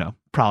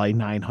 probably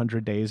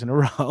 900 days in a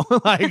row.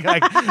 like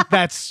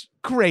that's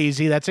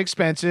crazy. That's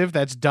expensive.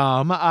 That's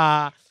dumb.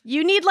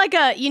 You need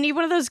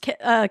one of those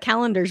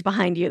calendars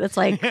behind you. That's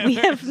like, we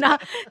have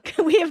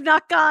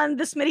not gone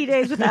this many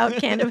days without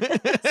cannabis.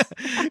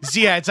 So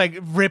yeah, it's like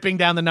ripping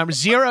down the numbers.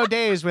 0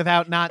 days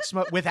without not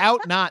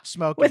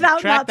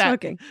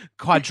smoking.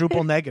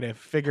 Quadruple negative.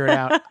 Figure it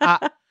out.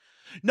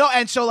 No,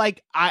 and so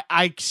like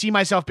I see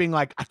myself being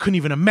like, I couldn't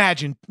even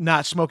imagine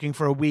not smoking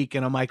for a week,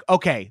 and I'm like,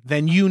 okay,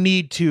 then you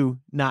need to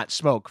not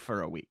smoke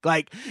for a week.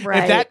 Like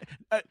Right. if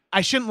that,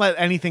 I shouldn't let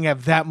anything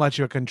have that much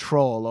of a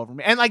control over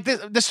me. And like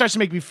this starts to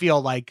make me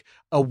feel like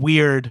a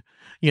weird,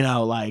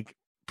 like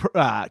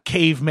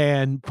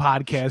caveman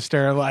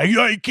podcaster, like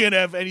I can't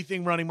have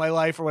anything running my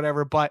life or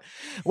whatever. But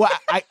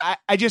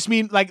I just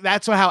mean like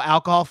that's how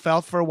alcohol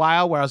felt for a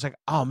while, where I was like,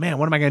 oh man,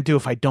 what am I going to do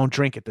if I don't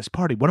drink at this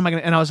party? What am I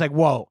going to? And I was like,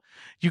 whoa,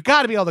 you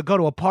got to be able to go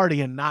to a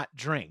party and not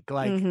drink.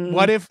 Like,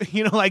 what if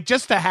like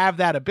just to have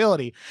that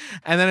ability?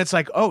 And then it's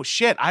like, oh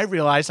shit, I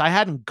realized I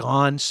hadn't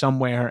gone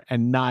somewhere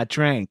and not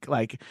drank.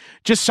 Like,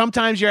 just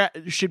sometimes you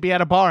should be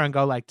at a bar and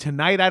go like,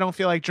 tonight I don't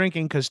feel like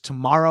drinking because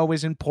tomorrow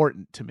is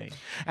important to me.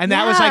 And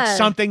that was like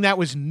something that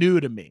was new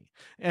to me.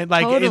 And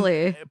like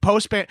Totally.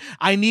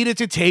 I needed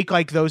to take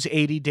like those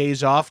 80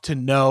 days off to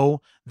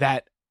know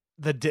that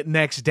the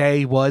next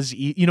day was,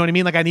 you know what I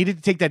mean? Like I needed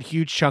to take that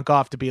huge chunk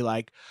off to be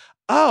like,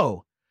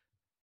 oh,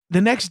 the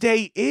next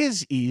day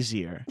is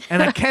easier,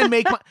 and I can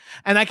make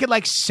and I could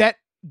like set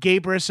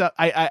Gabrus up.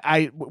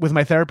 I with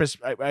my therapist,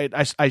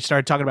 I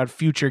started talking about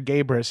future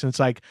Gabrus, and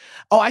it's like,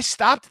 oh, I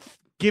stopped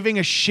giving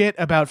a shit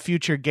about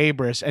future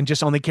Gabrus and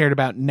just only cared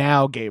about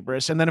now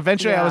Gabrus. And then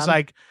eventually I was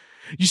like,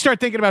 you start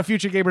thinking about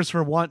future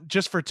Gabrus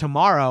just for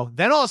tomorrow.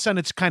 Then all of a sudden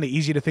it's kind of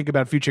easy to think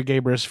about future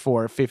Gabrus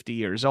for 50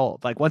 years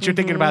old. Like once you're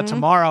thinking about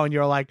tomorrow and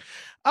you're like,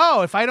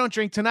 oh, if I don't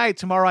drink tonight,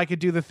 tomorrow I could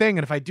do the thing.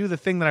 And if I do the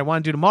thing that I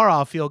want to do tomorrow,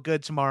 I'll feel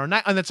good tomorrow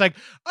night. And it's like,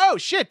 oh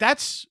shit,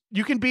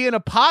 you can be in a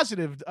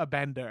positive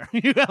bender.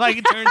 Like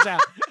it turns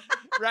out.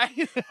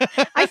 Right?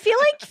 I feel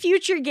like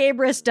future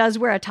Gabrus does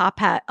wear a top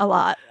hat a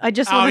lot. I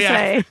just want to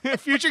say.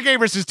 Future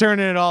Gabrus is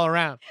turning it all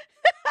around.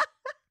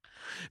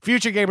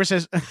 Future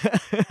Gabrus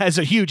has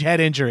a huge head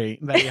injury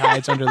that he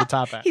hides under the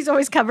top hat. He's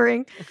always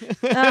covering.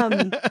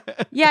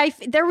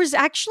 There was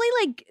actually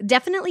like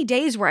definitely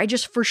days where I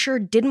just for sure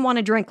didn't want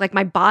to drink. Like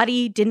my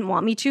body didn't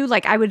want me to.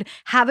 Like I would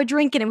have a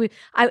drink and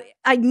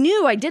I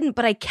knew I didn't,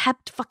 but I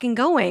kept fucking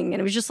going.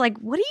 And it was just like,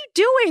 what are you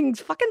doing?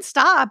 Fucking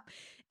stop.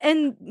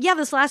 And yeah,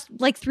 this last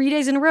like 3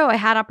 days in a row, I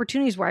had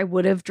opportunities where I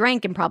would have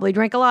drank and probably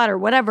drank a lot or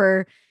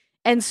whatever.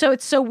 And so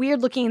it's so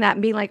weird looking at that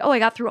and being like, oh, I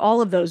got through all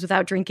of those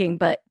without drinking.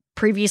 But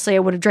previously I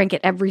would have drank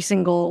it every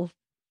single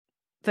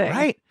thing.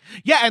 Right.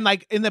 Yeah. And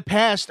like in the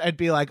past, I'd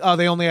be like, oh,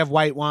 they only have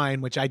white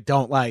wine, which I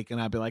don't like.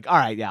 And I'd be like, all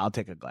right, yeah, I'll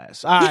take a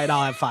glass. All right,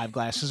 I'll have 5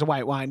 glasses of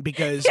white wine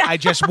because I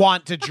just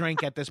want to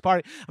drink at this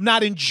party. I'm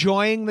not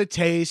enjoying the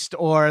taste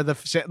or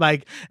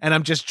and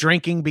I'm just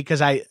drinking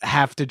because I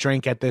have to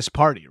drink at this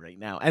party right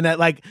now. And that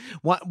like,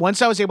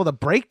 once I was able to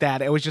break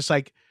that, it was just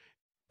like,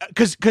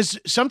 because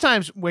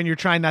sometimes when you're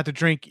trying not to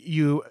drink,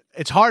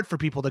 it's hard for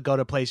people to go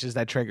to places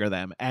that trigger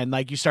them. And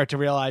like, you start to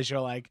realize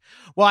you're like,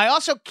 well, I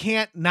also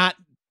can't not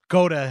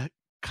go to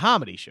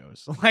comedy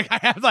shows. Like I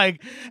have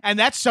like, and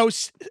that's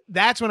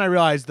when I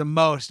realized the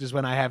most is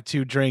when I have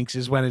 2 drinks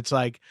is when it's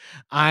like,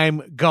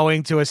 I'm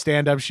going to a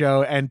stand-up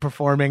show and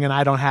performing and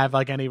I don't have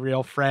like any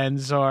real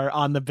friends or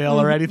on the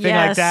bill or anything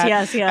like that.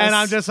 Yes. And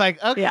I'm just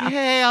like,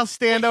 okay, I'll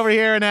stand over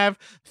here and have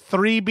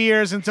 3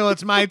 beers until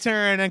it's my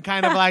turn and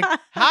kind of like,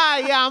 hi,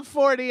 yeah, I'm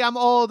 40, I'm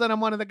old, and I'm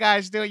one of the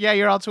guys doing, yeah,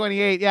 you're all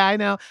 28, yeah, I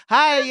know.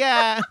 Hi,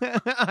 yeah.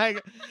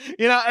 Like,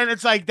 and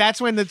it's like,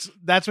 that's when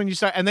you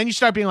start, and then you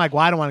start being like,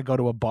 well, I don't want to go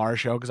to a bar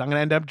show because I'm going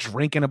to end up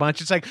drinking a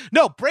bunch. It's like,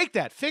 no, break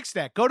that, fix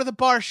that, go to the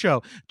bar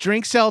show,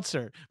 drink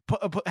seltzer,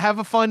 have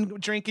a fun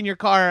drink in your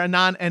car, an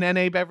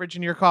NA beverage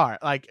in your car,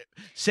 like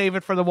save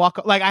it for the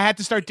walk. Like I had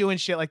to start doing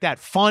shit like that.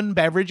 Fun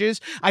beverages.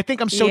 I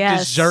think I'm so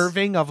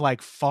deserving of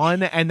like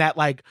fun, and that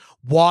like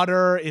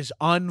water is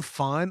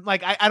unfun.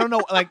 Like I don't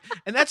know, like,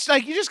 and that's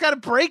like, you just got to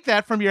break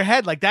that from your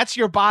head. Like that's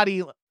your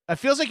body. It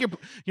feels like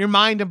your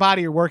mind and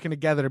body are working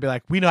together to be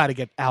like, we know how to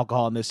get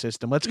alcohol in this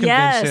system. Let's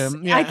convince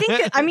him. Yeah. I think,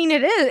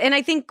 it is. And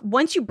I think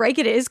once you break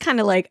it, it is kind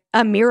of like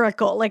a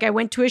miracle. Like I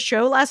went to a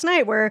show last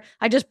night where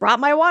I just brought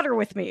my water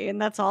with me and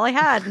that's all I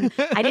had. And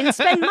I didn't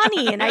spend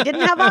money and I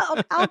didn't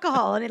have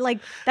alcohol. And it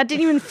like, that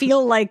didn't even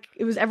feel like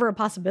it was ever a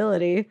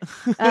possibility.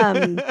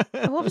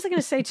 What was I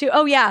going to say too?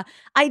 Oh yeah.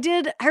 I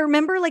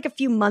remember like a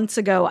few months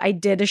ago, I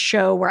did a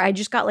show where I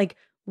just got like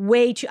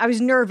I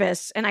was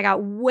nervous and I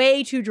got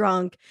way too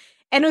drunk.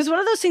 And it was one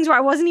of those things where I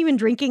wasn't even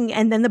drinking.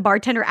 And then the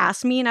bartender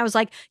asked me and I was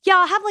like, yeah,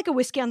 I'll have like a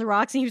whiskey on the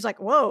rocks. And he was like,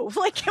 whoa,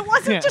 like it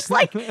wasn't just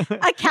like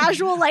a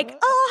casual, like,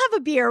 oh, I'll have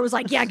a beer. It was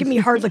like, yeah, give me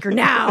hard liquor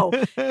now.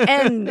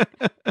 And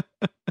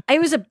it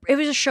was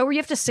a show where you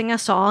have to sing a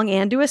song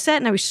and do a set.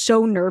 And I was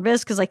so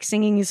nervous because like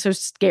singing is so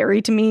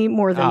scary to me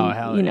more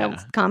than,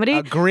 comedy.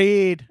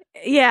 Agreed.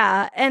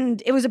 Yeah.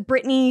 And it was a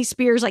Britney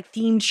Spears like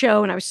themed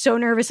show. And I was so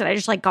nervous that I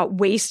just like got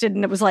wasted.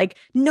 And it was like,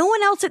 no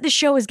one else at the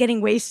show is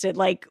getting wasted.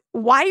 Like,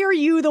 why are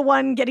you the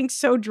one getting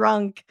so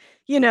drunk?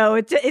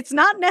 It's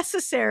not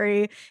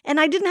necessary. And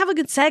I didn't have a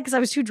good set because I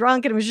was too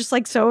drunk and it was just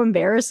like so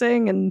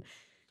embarrassing. And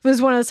it was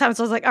one of those times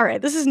I was like, all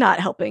right, this is not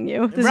helping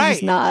you. This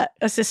is not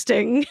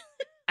assisting.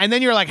 And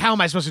then you're like, how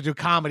am I supposed to do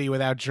comedy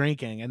without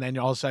drinking? And then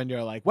all of a sudden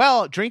you're like,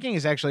 well, drinking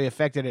has actually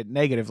affected it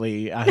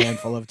negatively a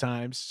handful of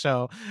times.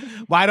 So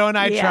why don't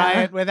I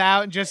try it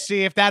without and just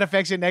see if that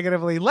affects it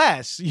negatively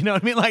less? You know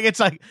what I mean? Like, it's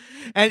like,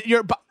 and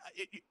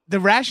the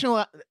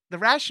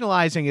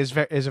rationalizing is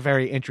a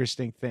very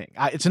interesting thing.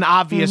 It's an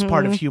obvious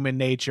part of human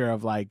nature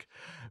of like,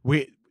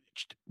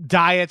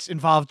 diets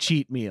involve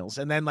cheat meals,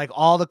 and then like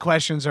all the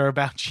questions are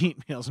about cheat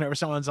meals. Whenever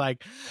someone's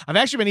like, I've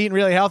actually been eating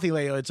really healthy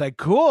lately, it's like,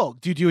 cool,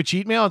 do you do a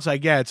cheat meal? It's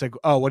like, yeah. It's like,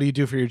 oh, what do you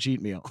do for your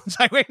cheat meal? It's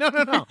like, wait, no.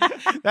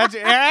 That's,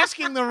 you're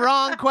asking the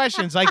wrong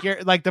questions. Like,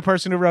 you're like the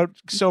person who wrote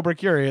Sober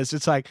Curious.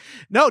 It's like,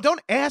 no,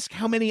 don't ask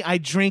how many I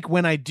drink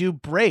when I do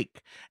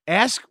break.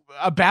 Ask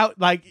about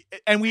like,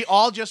 and we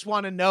all just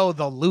want to know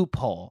the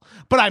loophole.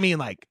 But I mean,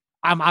 like,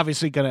 I'm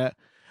obviously gonna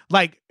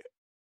like,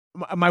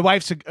 my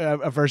wife's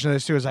a version of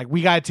this too. Is like,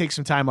 we got to take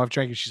some time off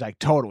drinking. She's like,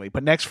 totally.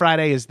 But next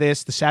Friday is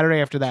this. The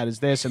Saturday after that is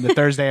this. And the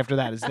Thursday after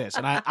that is this.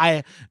 And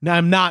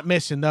I'm not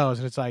missing those.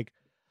 And it's like,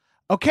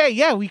 okay,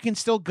 yeah, we can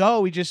still go.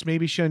 We just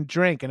maybe shouldn't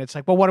drink. And it's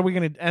like, well, what are we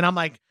going to, and I'm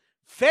like,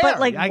 fair. But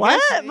like,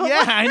 what? Guess,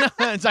 yeah, I know.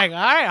 It's like, all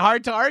right,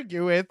 hard to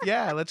argue with.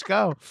 Yeah, let's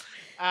go.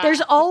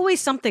 There's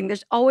always something.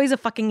 There's always a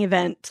fucking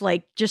event.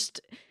 Like,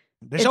 just.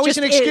 There's always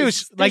an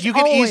excuse. Like, you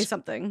can always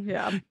something.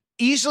 Yeah.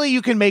 Easily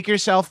you can make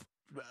yourself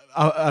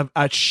a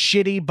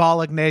shitty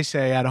bolognese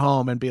at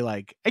home and be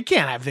like, I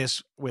can't have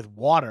this with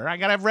water. I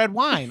gotta have red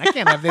wine. I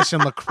can't have this in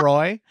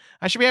LaCroix.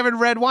 I should be having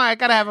red wine. I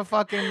gotta have a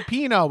fucking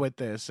Pinot with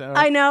this.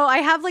 I know. I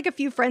have like a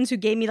few friends who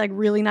gave me like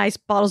really nice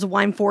bottles of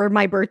wine for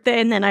my birthday,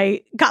 and then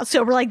I got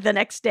sober like the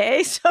next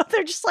day. So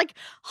they're just like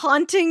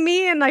haunting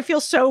me, and I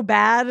feel so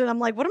bad. And I'm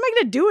like, what am I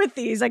gonna do with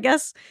these? I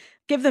guess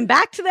give them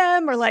back to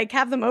them, or like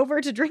have them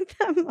over to drink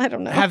them. I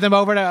don't know. Have them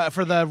over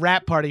for the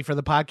wrap party for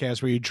the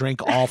podcast where you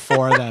drink all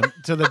four of them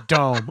to the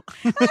dome.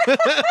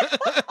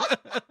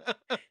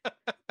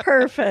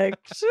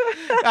 Perfect.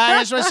 I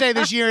just want to say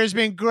this year has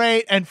been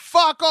great, and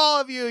fuck all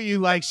of you. You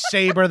like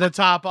saber the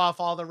top off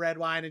all the red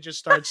wine and just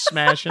start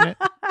smashing it.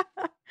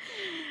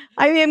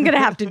 I mean, I'm going to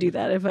have to do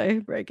that if I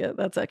break it.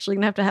 That's actually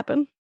going to have to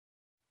happen.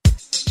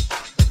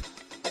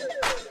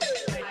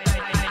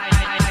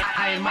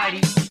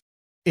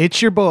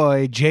 It's your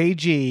boy,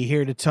 JG,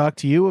 here to talk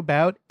to you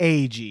about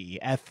AG,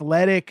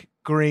 Athletic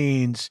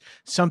Greens,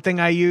 something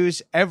I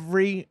use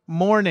every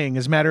morning.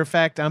 As a matter of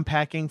fact, I'm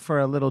packing for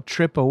a little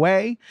trip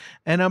away,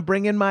 and I'm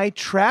bringing my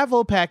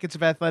travel packets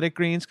of Athletic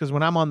Greens because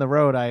when I'm on the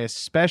road, I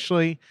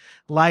especially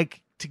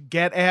like to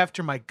get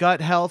after my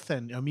gut health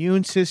and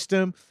immune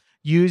system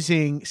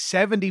using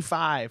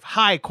 75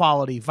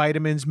 high-quality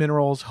vitamins,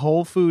 minerals,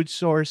 whole food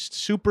sourced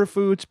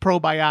superfoods,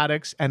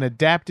 probiotics, and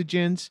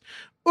adaptogens.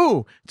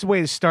 Ooh, it's a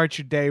way to start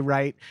your day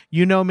right.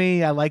 You know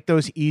me, I like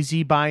those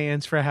easy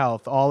buy-ins for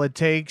health. All it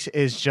takes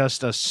is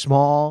just a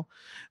small,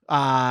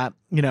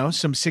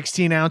 some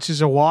 16 ounces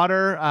of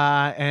water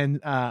and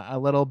a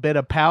little bit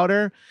of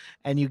powder,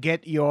 and you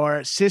get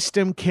your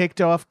system kicked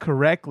off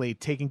correctly,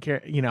 taking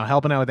care,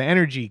 helping out with the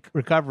energy,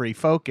 recovery,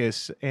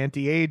 focus,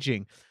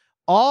 anti-aging.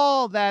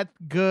 All that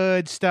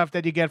good stuff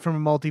that you get from a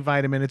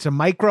multivitamin. It's a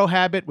micro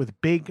habit with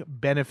big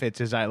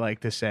benefits, as I like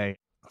to say.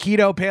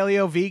 Keto,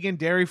 paleo, vegan,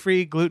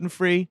 dairy-free,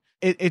 gluten-free.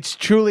 It's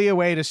truly a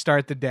way to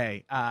start the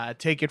day.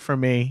 Take it from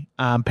me.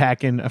 I'm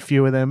packing a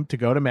few of them to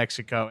go to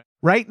Mexico.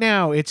 Right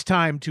now, it's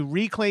time to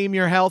reclaim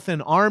your health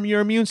and arm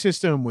your immune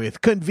system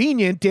with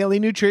convenient daily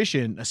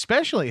nutrition,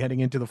 especially heading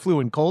into the flu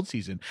and cold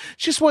season.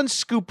 It's just one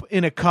scoop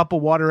in a cup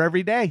of water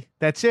every day.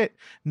 That's it.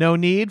 No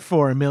need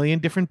for a million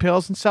different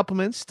pills and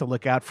supplements to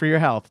look out for your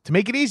health. To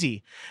make it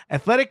easy,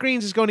 Athletic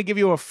Greens is going to give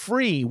you a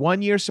free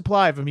 1-year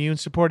supply of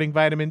immune-supporting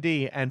vitamin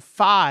D and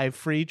 5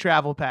 free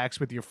travel packs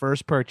with your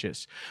first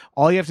purchase.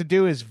 All you have to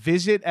do is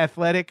visit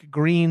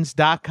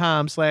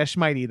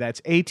athleticgreens.com/mighty.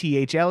 That's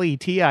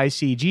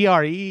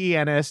athleticgreens.com/mighty.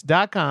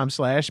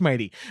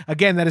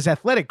 Again, that is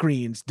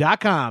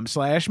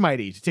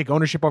athleticgreens.com/mighty to take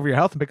ownership over your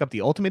health and pick up the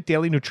ultimate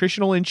daily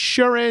nutritional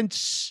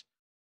insurance.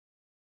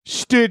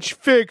 Stitch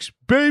Fix,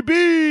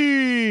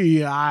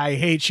 baby! I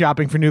hate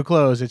shopping for new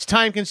clothes. It's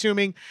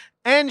time-consuming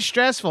and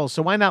stressful,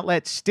 so why not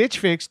let Stitch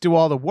Fix do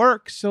all the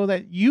work so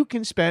that you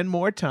can spend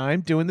more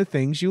time doing the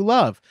things you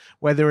love?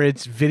 Whether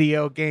it's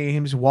video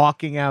games,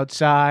 walking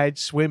outside,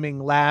 swimming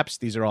laps,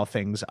 these are all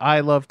things I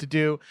love to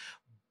do.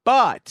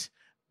 But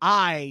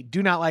I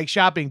do not like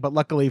shopping, but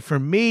luckily for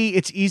me,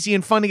 it's easy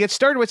and fun to get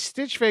started with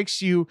Stitch Fix.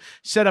 You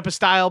set up a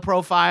style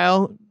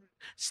profile.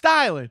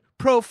 Styling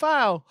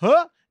profile,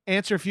 huh?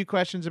 Answer a few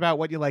questions about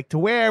what you like to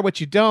wear, what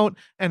you don't,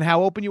 and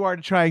how open you are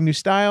to trying new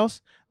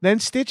styles. Then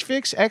Stitch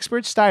Fix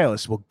expert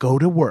stylists will go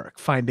to work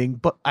finding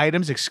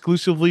items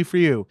exclusively for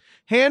you.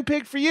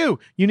 Handpicked for you,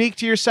 unique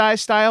to your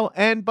size, style,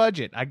 and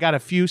budget. I got a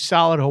few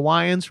solid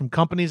Hawaiians from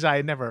companies I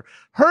had never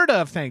heard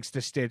of thanks to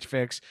Stitch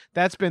Fix.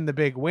 That's been the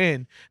big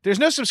win. There's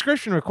no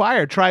subscription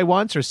required. Try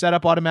once or set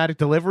up automatic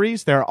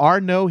deliveries. There are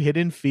no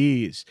hidden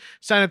fees.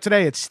 Sign up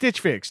today at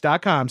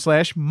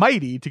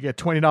stitchfix.com/mighty to get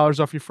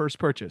 $20 off your first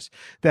purchase.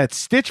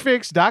 That's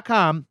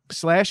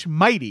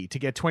stitchfix.com/mighty to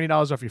get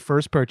 $20 off your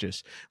first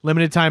purchase.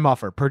 Limited time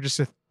offer.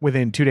 Purchase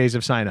within 2 days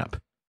of sign up.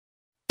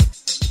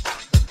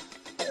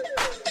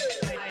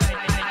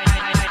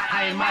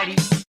 mighty.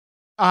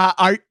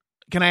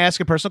 Can I ask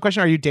a personal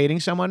question? Are you dating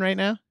someone right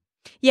now?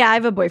 Yeah, I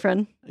have a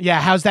boyfriend.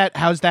 Yeah, how's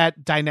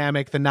that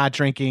dynamic, the not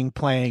drinking,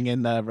 playing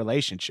in the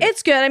relationship?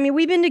 It's good. I mean,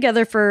 we've been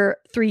together for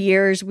 3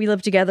 years. We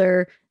live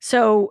together.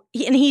 So,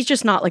 and he's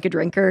just not like a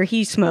drinker.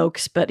 He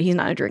smokes, but he's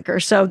not a drinker.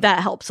 So that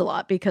helps a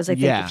lot because I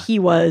think if he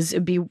was,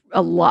 it'd be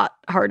a lot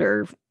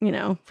harder,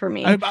 for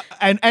me.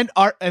 And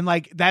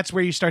like that's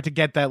where you start to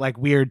get that like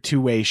weird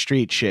two-way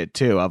street shit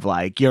too of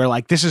like you're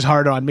like this is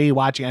hard on me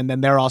watching, and then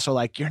they're also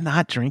like you're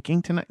not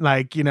drinking tonight,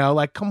 like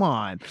like come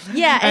on.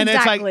 Yeah, and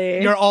exactly. It's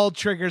like your old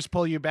triggers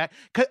pull you back.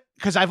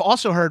 Because I've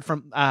also heard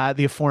from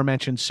the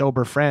aforementioned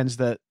sober friends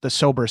that the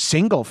sober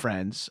single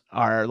friends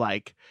are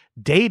like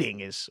dating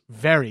is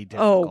very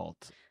difficult.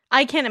 Oh,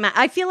 I can't imagine.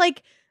 I feel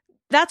like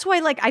that's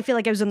why I feel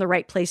like I was in the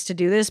right place to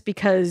do this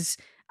because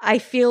I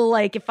feel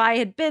like if I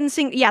had been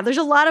single, there's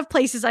a lot of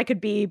places I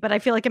could be, but I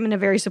feel like I'm in a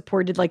very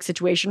supported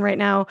situation right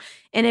now.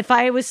 And if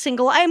I was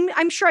single,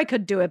 I'm sure I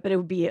could do it, but it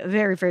would be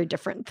very, very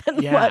different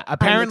than what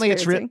apparently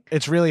I'm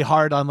it's really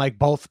hard on like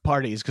both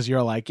parties because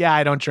you're like,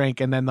 I don't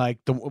drink, and then like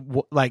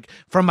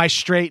from my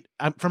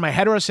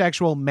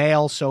heterosexual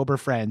male sober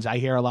friends, I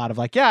hear a lot of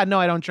like, no,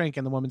 I don't drink,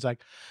 and the woman's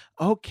like,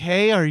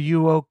 okay, are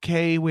you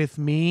okay with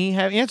me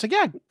having? It's like,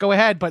 go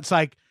ahead, but it's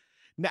like.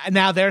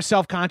 Now they're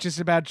self-conscious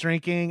about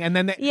drinking, and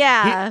then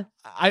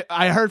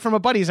I heard from a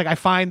buddy. He's like, I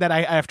find that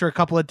after a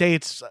couple of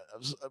dates,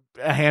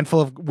 a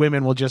handful of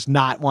women will just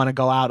not want to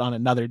go out on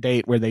another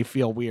date where they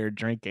feel weird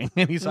drinking.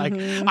 And he's like,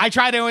 I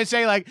try to always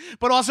say like,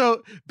 but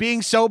also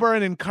being sober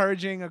and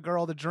encouraging a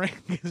girl to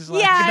drink is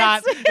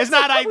like it's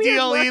not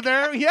ideal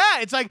either.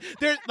 Yeah, it's like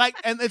there's like,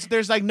 and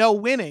there's like no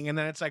winning, and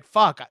then it's like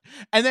fuck,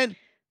 and then.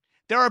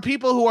 There are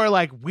people who are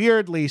like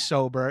weirdly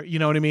sober, you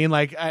know what I mean?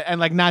 Like, and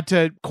like not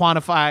to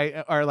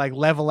quantify or like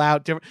level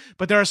out different,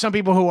 but there are some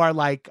people who are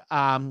like,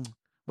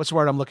 what's the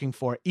word I'm looking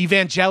for?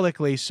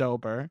 Evangelically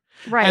sober.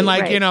 Right. And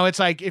like, it's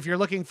like if you're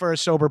looking for a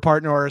sober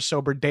partner or a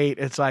sober date,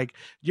 it's like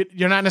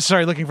you're not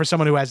necessarily looking for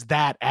someone who has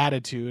that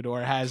attitude or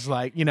has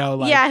like,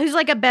 who's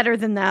like a better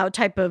than thou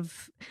type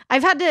of.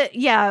 I've had to,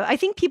 I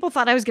think people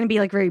thought I was going to be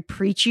like very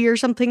preachy or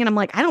something. And I'm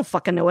like, I don't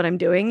fucking know what I'm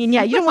doing. And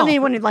you don't want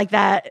anyone like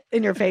that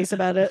in your face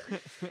about it.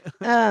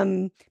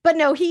 But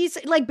no,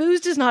 he's like, booze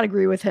does not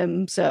agree with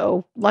him.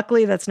 So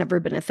luckily that's never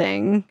been a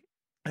thing.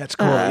 That's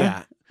cool.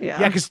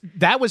 Yeah, because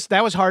that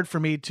was hard for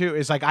me too.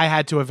 Is like I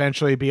had to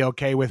eventually be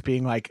okay with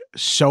being like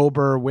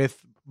sober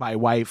with my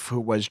wife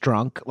who was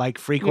drunk like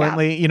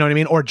frequently. You know what I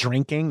mean? Or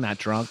drinking, not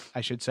drunk,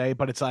 I should say.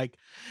 But it's like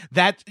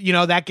that.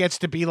 That gets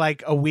to be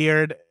like a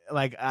weird.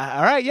 Like,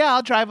 all right,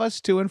 I'll drive us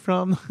to and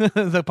from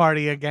the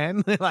party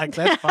again. Like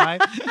that's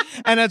fine.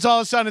 And it's all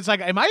of a sudden it's like,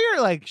 am I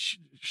your like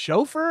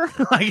chauffeur?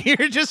 Like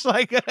you're just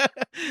like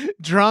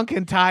drunk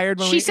and tired.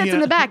 When she sits in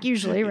the back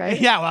usually, right?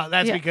 Yeah, well,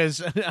 that's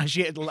because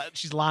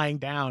she's lying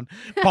down,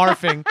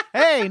 barfing.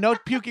 Hey, no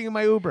puking in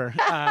my Uber.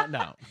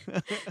 No.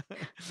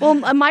 Well,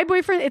 my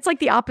boyfriend, it's like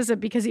the opposite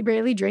because he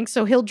barely drinks.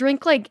 So he'll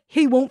drink like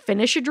he won't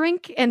finish a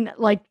drink, and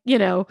like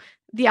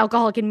the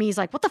alcoholic in me is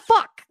like, what the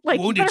fuck?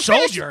 Like wounded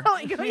soldier.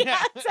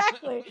 Yeah,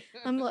 exactly.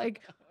 I'm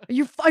like,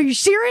 are you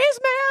serious,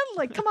 man?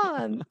 Like, come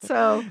on.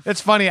 So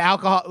it's funny.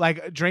 Alcohol,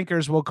 like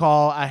drinkers will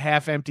call a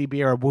half empty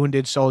beer a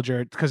wounded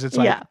soldier because it's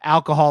like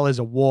alcohol is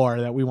a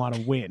war that we want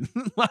to win.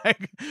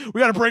 Like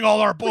we got to bring all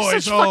our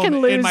boys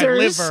home in my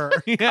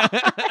liver. Yeah.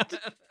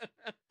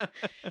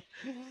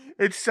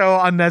 It's so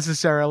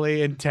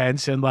unnecessarily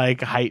intense and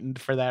like heightened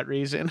for that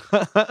reason.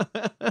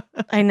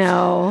 I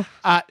know.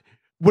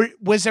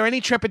 Was there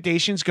any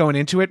trepidations going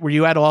into it? Were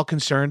you at all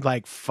concerned,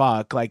 like,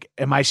 fuck, like,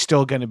 am I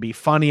still going to be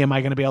funny? Am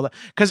I going to be able to?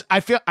 Because I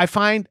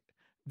find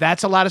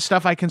that's a lot of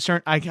stuff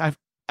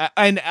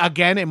and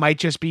again, it might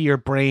just be your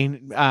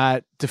brain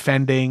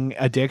defending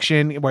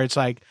addiction, where it's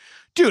like,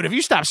 dude, if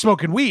you stop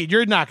smoking weed,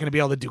 you're not going to be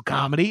able to do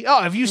comedy.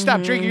 Oh, if you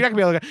stop drinking, you're not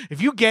going to be able to.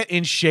 If you get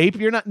in shape,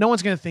 no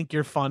one's going to think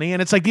you're funny.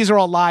 And it's like, these are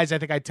all lies I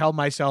think I tell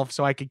myself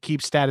so I could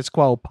keep status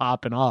quo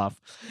popping off.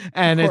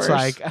 And it's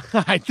like,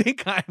 I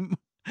think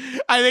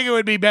it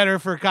would be better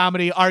for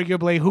comedy.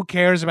 Arguably, who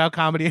cares about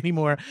comedy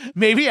anymore?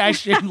 Maybe I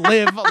should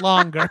live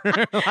longer.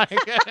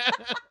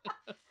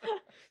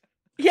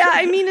 Yeah,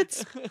 I mean,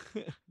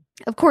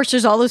 of course,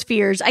 there's all those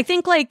fears. I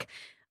think like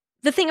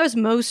the thing I was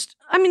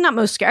not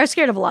most scared. I was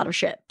scared of a lot of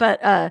shit,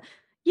 but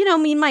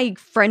me and my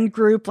friend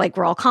group, like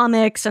we're all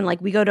comics, and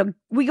like we go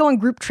on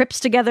group trips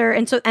together,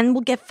 and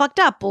we'll get fucked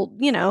up. Well,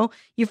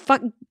 you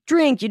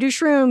drink, you do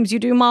shrooms, you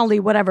do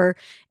Molly, whatever,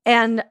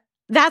 and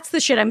that's the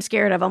shit I'm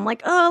scared of. I'm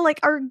like, oh,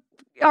 like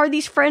are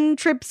these friend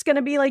trips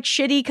gonna be like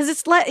shitty? Because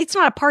it's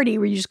not a party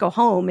where you just go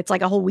home. It's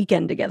like a whole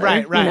weekend together.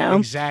 Right,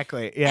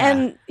 exactly.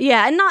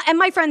 Yeah, and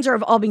my friends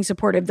are all being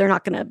supportive. They're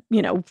not gonna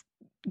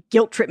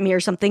guilt trip me or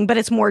something. But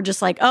it's more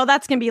just like, oh,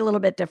 that's gonna be a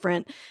little bit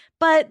different.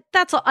 But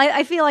that's all.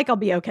 I feel like I'll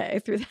be okay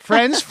through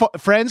that.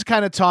 Friends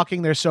kind of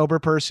talking their sober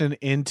person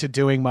into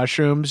doing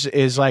mushrooms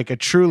is like a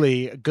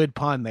truly good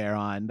pun there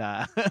on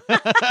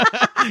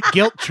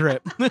guilt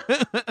trip.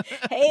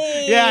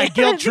 Hey. Yeah,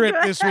 guilt trip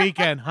this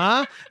weekend,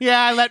 huh?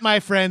 Yeah, I let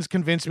my friends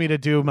convince me to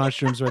do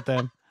mushrooms with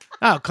them.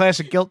 Oh,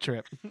 classic guilt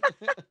trip.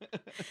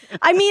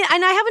 I mean,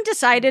 and I haven't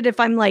decided if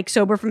I'm like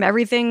sober from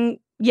everything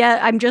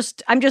yet. I'm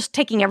just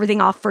taking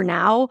everything off for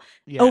now.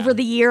 Yeah. Over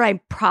the year, I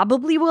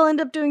probably will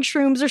end up doing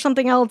shrooms or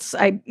something else.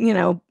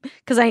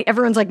 Because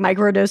everyone's like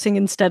microdosing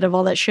instead of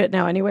all that shit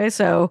now anyway.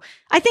 So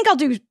I think I'll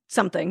do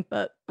something,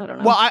 but I don't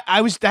know. Well,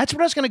 that's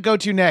what I was going to go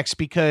to next,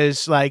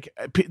 because like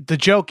the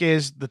joke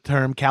is the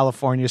term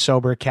California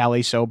sober,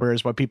 Cali sober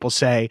is what people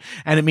say.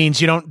 And it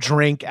means you don't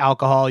drink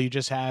alcohol. You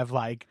just have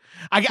like,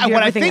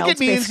 what I think it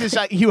means is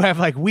you have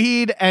like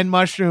weed and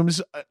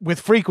mushrooms with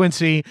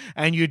frequency,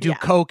 and you do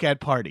coke at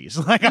parties.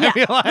 Like, I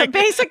feel like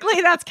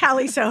basically that's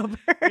Cali sober.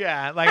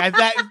 Yeah. Like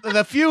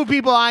the few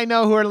people I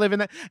know who are living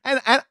that, and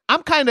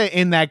I'm kind of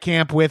in that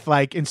camp with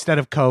like, instead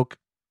of coke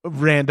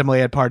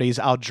randomly at parties,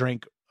 I'll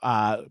drink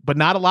but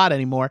not a lot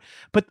anymore.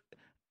 But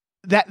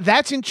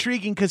that's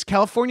intriguing because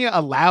California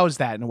allows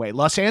that in a way.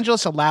 Los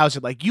Angeles allows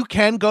it. Like, you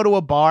can go to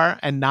a bar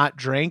and not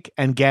drink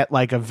and get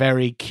like a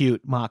very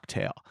cute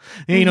mocktail.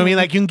 You know what I mean?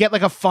 Like, you can get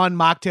like a fun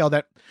mocktail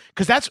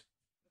because that's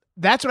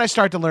what I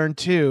start to learn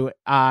too.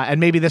 And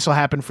maybe this will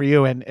happen for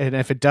you. And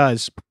if it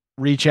does,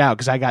 reach out,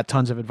 because I got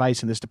tons of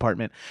advice in this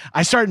department.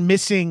 I started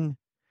missing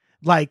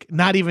like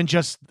not even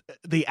just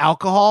the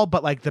alcohol,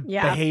 but like the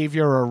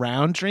behavior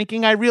around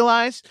drinking, I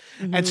realized.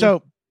 And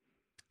so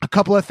a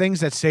couple of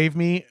things that saved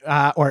me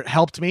or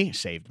helped me,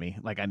 saved me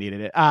like I needed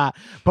it,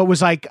 but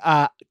was like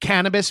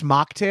cannabis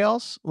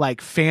mocktails,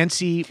 like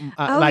fancy,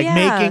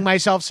 making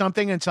myself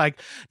something. And it's like,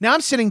 now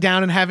I'm sitting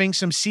down and having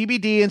some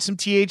CBD and some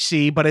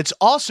THC, but it's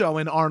also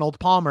in Arnold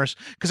Palmer's,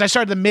 because I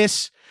started to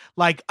miss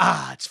like,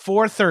 it's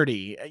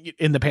 4:30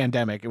 in the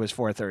pandemic. It was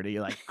 4:30,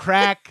 like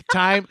crack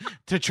time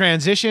to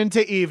transition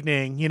to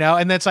evening, you know?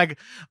 And that's like,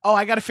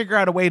 I got to figure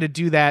out a way to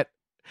do that.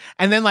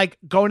 And then like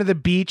going to the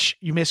beach,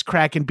 you miss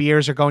cracking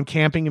beers, or going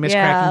camping, you miss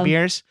cracking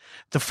beers.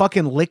 The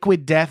fucking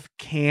Liquid Death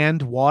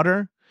canned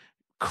water,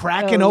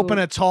 cracking open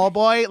a tall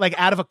boy, like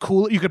out of a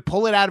cooler. You could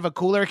pull it out of a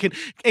cooler.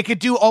 It could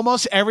do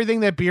almost everything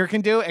that beer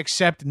can do,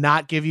 except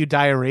not give you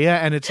diarrhea.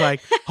 And it's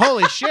like,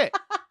 holy shit.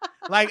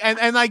 Like,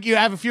 and like you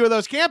have a few of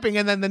those camping,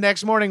 and then the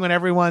next morning when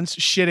everyone's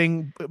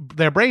shitting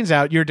their brains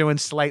out, you're doing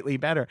slightly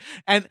better.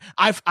 And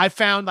I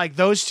found like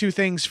those two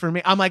things for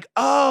me. I'm like,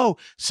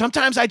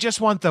 sometimes I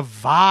just want the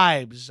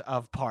vibes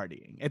of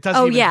partying. It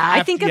doesn't.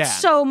 I think it's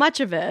so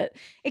much of it,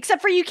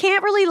 except for you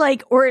can't really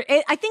like,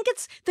 I think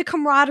it's the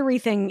camaraderie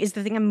thing is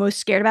the thing I'm most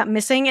scared about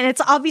missing. And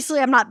it's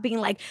obviously, I'm not being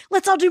like,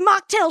 let's all do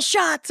mocktail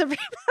shots,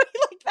 everybody.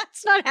 Like,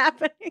 that's not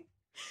happening.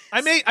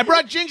 I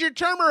brought ginger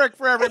turmeric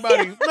for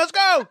everybody. Let's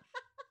go.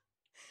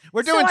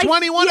 We're doing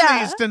 21 of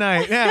these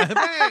tonight. Yeah.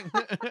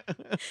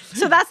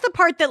 So that's the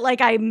part that like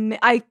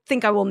I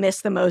think I will miss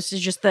the most, is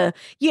just and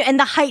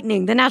the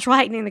heightening, the natural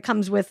heightening that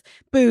comes with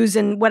booze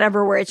and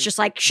whatever, where it's just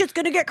like, shit's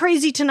gonna get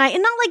crazy tonight,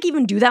 and not like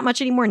even do that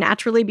much anymore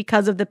naturally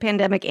because of the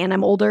pandemic and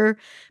I'm older.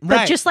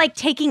 But just like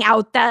taking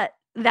out that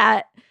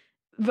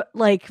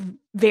like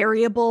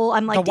variable,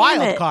 I'm like, the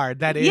wild card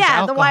that is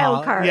alcohol. The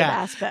wild card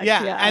aspect.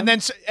 And then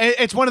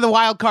it's one of the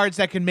wild cards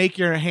that can make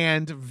your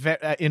hand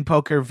in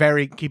poker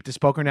keep this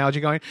poker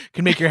analogy going,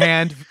 can make your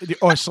hand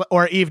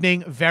or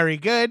evening very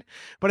good.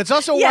 But it's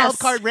also a wild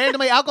card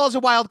randomly. Alcohol is a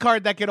wild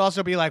card that could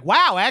also be like,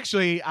 wow,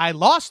 actually I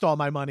lost all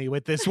my money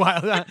with this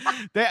wild.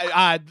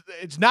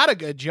 It's not a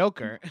good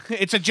joker.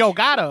 It's a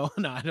jogato.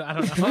 No, I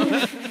don't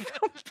know.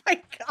 Oh my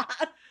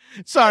God.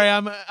 Sorry,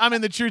 I'm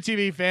in the True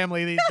TV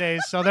family these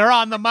days, so they're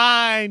on the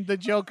mind. The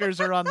jokers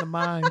are on the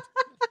mind.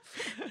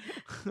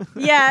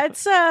 Yeah,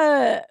 it's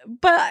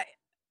but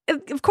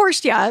of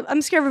course,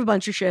 I'm scared of a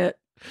bunch of shit.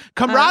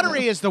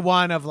 Camaraderie is the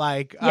one of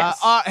like,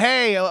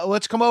 hey,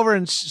 let's come over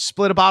and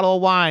split a bottle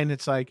of wine.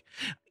 It's like,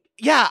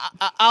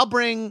 I'll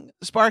bring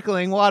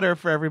sparkling water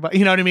for everybody.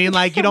 You know what I mean?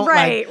 Like, you don't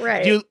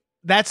right.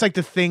 That's like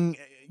the thing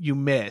you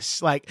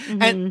miss, like,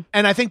 and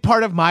I think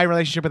part of my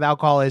relationship with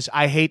alcohol is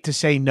I hate to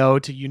say no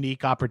to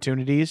unique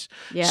opportunities.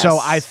 Yes. So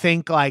I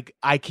think like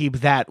I keep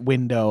that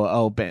window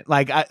open.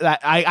 Like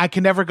I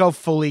can never go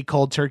fully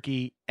cold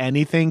turkey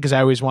anything, because I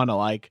always want to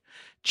like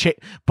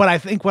but I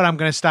think what I'm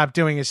going to stop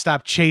doing is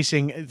stop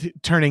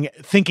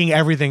thinking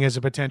everything is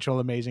a potential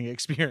amazing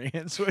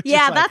experience.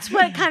 That's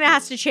what kind of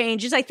has to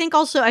change. Is I think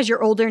also as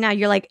you're older now,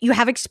 you're like, you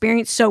have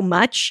experienced so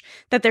much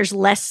that there's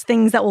less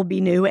things that will be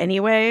new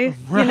anyway.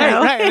 Right, you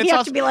know? right. You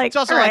have to be like, it's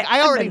also like,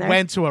 I already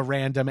went to a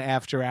random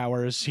after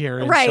hours here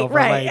in Silver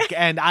Lake,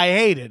 and I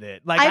hated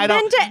it. Like,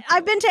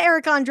 I've been to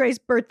Eric Andre's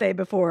birthday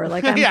before.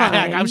 Like, I'm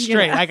fine, I'm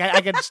straight. Like, I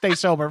can stay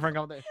sober for a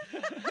couple days.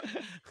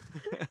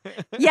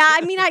 Yeah,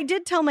 I mean, I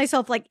did tell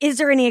myself, like, is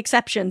there any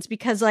exceptions?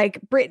 Because like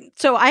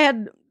so I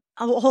had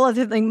a whole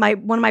other thing.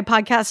 One of my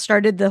podcasts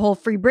started the whole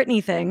Free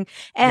Britney thing,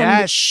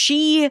 and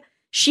she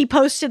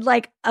posted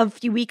like a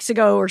few weeks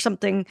ago or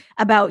something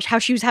about how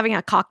she was having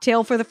a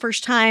cocktail for the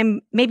first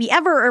time, maybe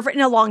ever or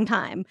in a long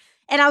time.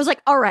 And I was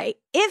like, all right,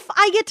 if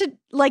I get to,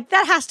 like,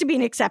 that has to be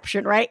an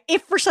exception, right?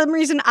 If for some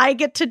reason I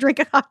get to drink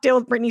a cocktail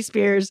with Britney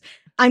Spears,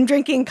 I'm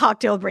drinking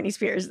cocktail with Britney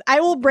Spears. I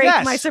will break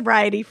my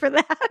sobriety for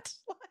that.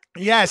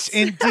 Yes,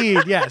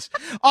 indeed. Yes.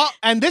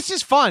 And this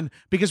is fun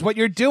because what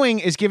you're doing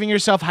is giving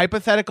yourself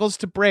hypotheticals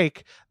to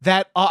break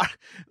that are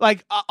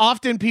like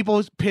often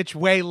people pitch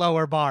way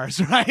lower bars,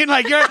 right?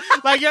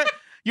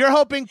 You're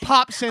hoping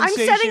pop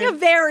sensation. I'm setting a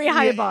very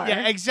high bar.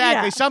 Yeah,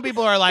 exactly. Yeah. Some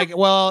people are like,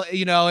 well,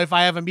 if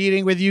I have a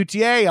meeting with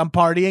UTA, I'm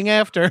partying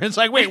after. It's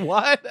like, wait,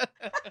 what?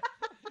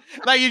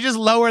 Like, you just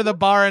lower the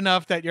bar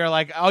enough that you're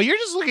like, oh, you're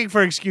just looking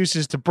for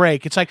excuses to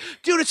break. It's like,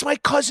 dude, it's my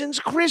cousin's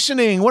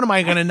christening. What am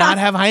I going to not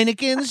have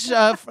Heineken's?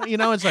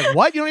 It's like,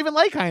 what? You don't even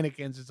like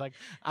Heineken's. It's like,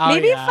 oh,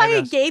 maybe yeah, if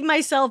I gave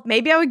myself,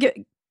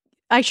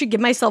 I should give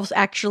myself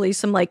actually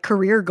some like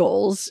career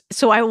goals.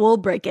 So I will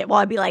break it. Well,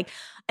 I'd be like,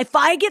 if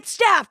I get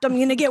staffed, I'm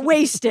going to get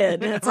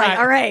wasted. And it's like, Right.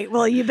 all right,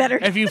 well, you better.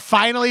 If you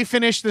finally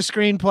finish the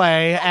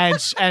screenplay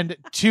and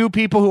two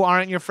people who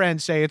aren't your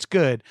friends say it's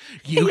good,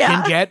 you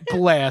can get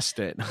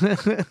blasted.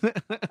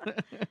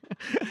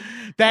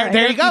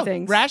 There you go.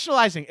 Things.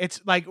 Rationalizing.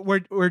 It's like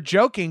we're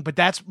joking, but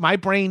that's my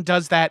brain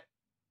does that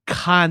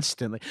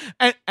constantly.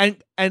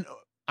 And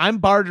I'm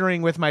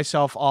bartering with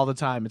myself all the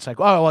time. It's like,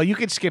 oh, well, you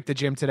can skip the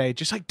gym today.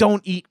 Just like,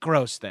 don't eat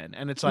gross then.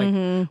 And it's like,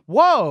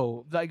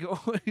 whoa, like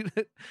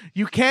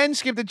you can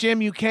skip the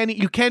gym. You can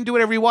do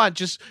whatever you want.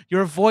 Just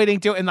you're avoiding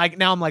doing. And like,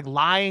 now I'm like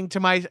lying to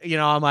my,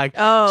 I'm like,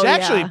 it's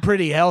actually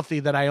pretty healthy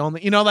that I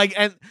only,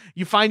 and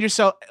you find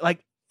yourself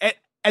like,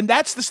 and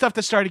that's the stuff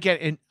that started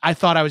getting, I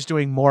thought I was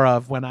doing more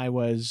of when I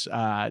was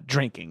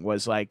drinking,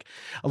 was like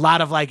a lot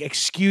of like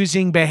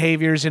excusing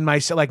behaviors in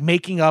myself, like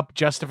making up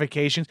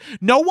justifications.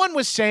 No one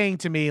was saying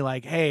to me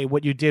like, hey,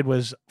 what you did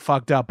was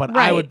fucked up. But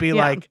I would be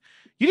like,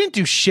 you didn't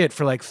do shit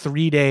for like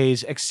 3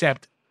 days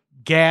except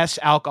gas,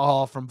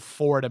 alcohol from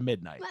 4 to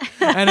midnight.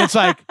 And it's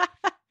like,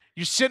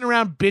 you're sitting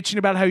around bitching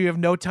about how you have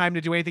no time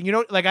to do anything.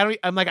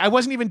 I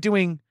wasn't even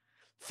doing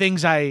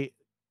things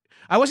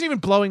I wasn't even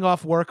blowing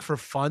off work for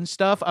fun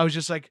stuff. I was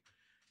just like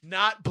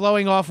not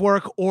blowing off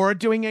work or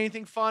doing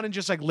anything fun and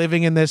just like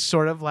living in this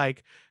sort of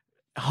like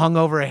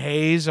hungover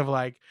haze of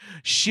like,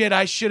 shit,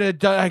 I should have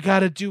done, I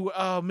gotta do,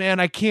 oh man,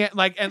 I can't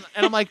and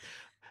I'm like,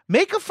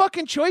 make a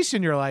fucking choice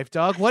in your life,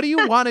 dog. What do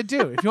you want to do?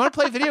 If you want to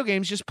play video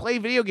games, just play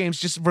video games.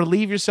 Just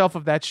relieve yourself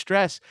of that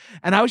stress.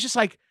 And I was just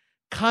like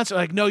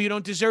constantly like, no, you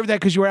don't deserve that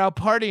because you were out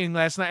partying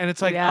last night. And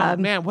it's like, oh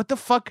man, what the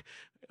fuck?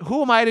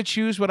 Who am I to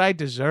choose what I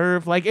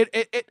deserve? Like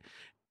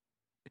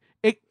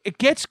it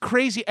gets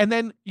crazy. And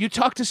then you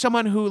talk to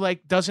someone who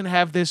like doesn't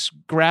have this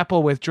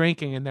grapple with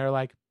drinking and they're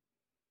like,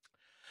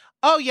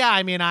 oh yeah,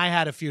 I mean, I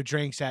had a few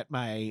drinks at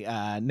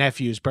my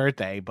nephew's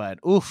birthday, but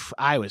oof,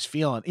 I was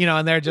feeling,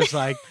 and they're just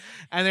like,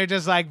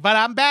 but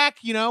I'm back,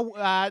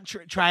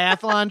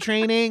 triathlon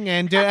training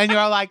and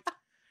you're like,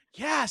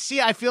 yeah,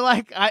 see, I feel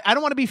like I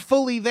don't want to be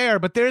fully there,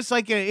 but there's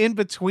like an in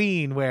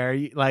between where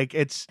like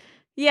it's.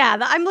 Yeah,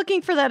 I'm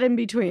looking for that in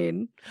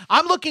between.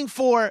 I'm looking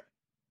for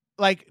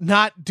like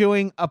not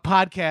doing a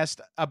podcast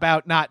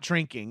about not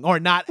drinking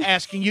or not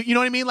asking you know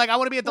what I mean? Like I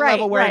want to be at the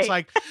level where it's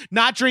like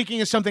not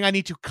drinking is something I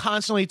need to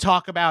constantly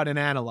talk about and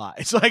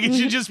analyze. Like it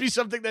should just be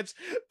something that's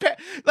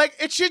like,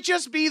 it should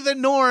just be the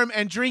norm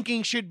and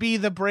drinking should be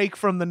the break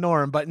from the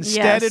norm. But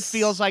instead it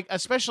feels like,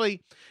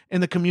 especially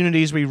in the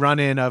communities we run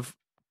in of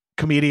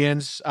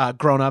comedians,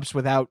 grown-ups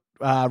without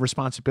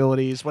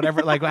responsibilities,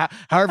 whatever, like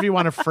however you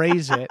want to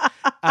phrase it.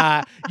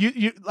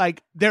 You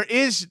like, there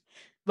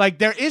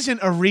isn't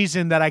a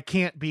reason that I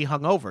can't be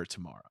hungover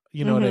tomorrow.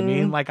 You know what I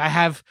mean? Like I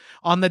have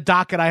on the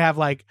docket, I have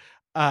like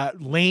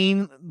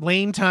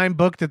lane time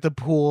booked at the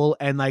pool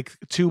and like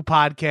 2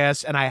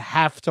 podcasts, and I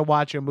have to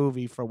watch a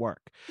movie for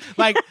work.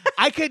 Like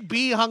I could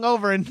be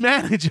hungover and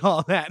manage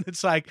all that.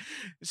 It's like,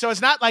 so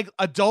it's not like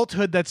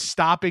adulthood that's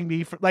stopping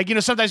me from like,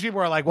 sometimes people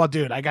are like, well,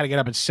 dude, I got to get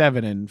up at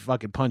 7 and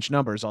fucking punch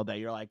numbers all day.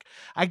 You're like,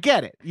 I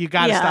get it. You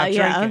got to stop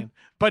drinking.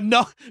 But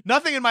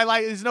nothing in my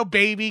life. There's no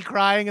baby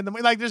crying in the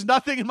like. There's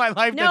nothing in my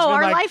life. No, that's been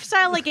our like,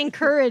 lifestyle like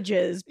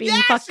encourages being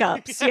fuck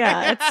ups.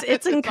 Yeah,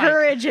 it's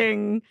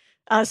encouraging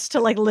us to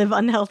like live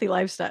unhealthy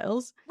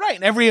lifestyles. Right.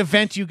 And every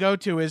event you go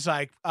to is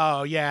like,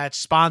 oh yeah, it's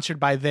sponsored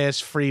by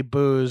this, free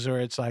booze, or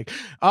it's like,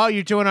 oh,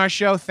 you're doing our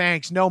show,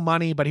 thanks, no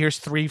money, but here's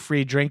 3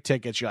 free drink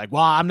tickets. You're like,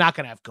 well, I'm not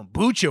gonna have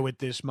kombucha with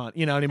this month.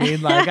 You know what I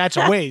mean? Like that's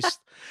a waste.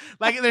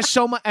 Like there's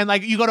so much, and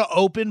like you go to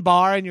open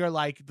bar and you're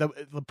like the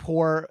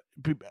poor.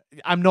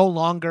 I'm no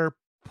longer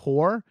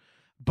poor,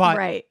 but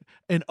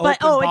an open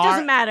bar. It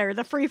doesn't matter.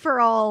 The free for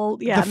all,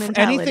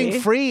 mentality. Anything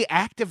free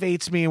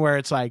activates me where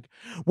it's like,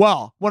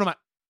 well, what am I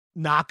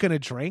not gonna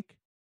drink?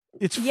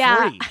 It's free.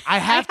 I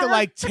have to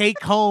like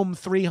take home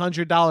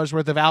 $300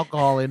 worth of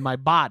alcohol in my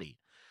body.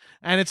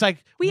 And it's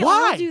like, we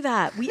why? all do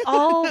that.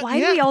 Why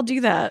do we all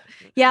do that?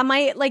 Yeah,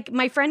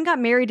 my friend got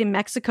married in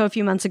Mexico a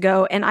few months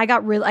ago, and I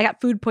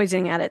got food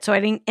poisoning at it. So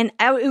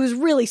it was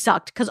really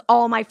sucked because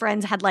all my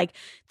friends had like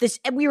this.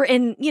 We were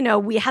in,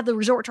 we had the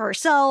resort to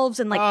ourselves,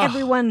 and like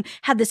everyone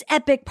had this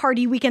epic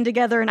party weekend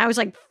together. And I was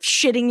like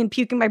shitting and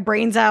puking my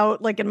brains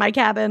out like in my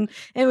cabin.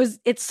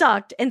 It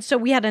sucked. And so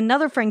we had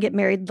another friend get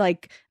married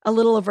like a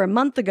little over a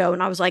month ago,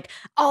 and I was like,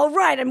 all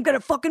right, I'm gonna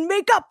fucking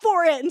make up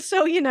for it. And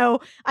so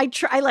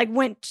I like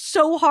went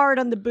so hard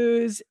on the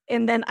booze,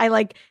 and then I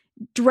like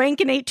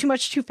drank and ate too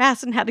much too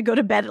fast and had to go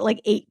to bed at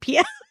like 8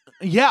 p.m.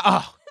 Yeah.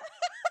 Oh.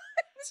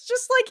 It's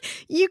just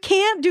like, you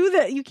can't do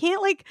that. You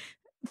can't like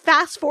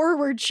fast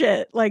forward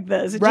shit like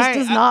this. It Right.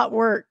 just does not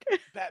work.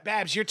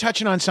 Babs, you're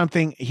touching on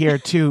something here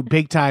too,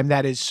 big time.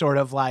 That is sort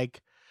of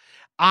like,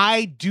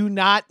 I do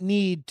not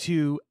need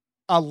to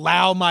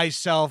allow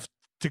myself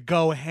to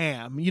go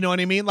ham. You know what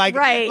I mean? Like,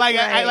 Right,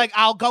 right.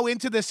 I'll go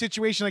into the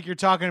situation like you're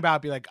talking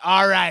about, be like,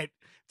 all right,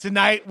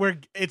 tonight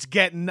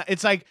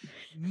it's like,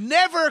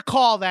 never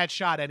call that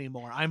shot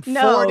anymore. I'm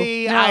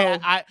 40. No.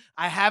 I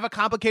have a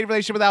complicated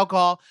relationship with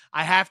alcohol.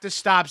 I have to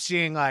stop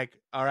seeing like,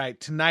 all right,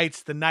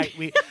 tonight's the night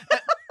we,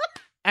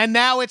 and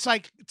now it's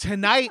like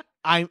tonight,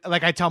 I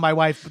tell my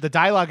wife, the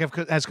dialogue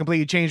has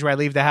completely changed where I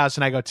leave the house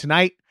and I go,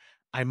 tonight,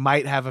 I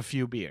might have a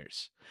few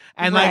beers.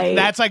 And like, Right.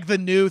 that's like the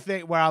new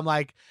thing where I'm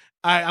like,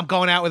 I'm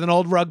going out with an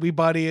old rugby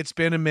buddy. It's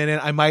been a minute.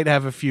 I might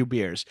have a few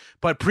beers.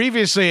 But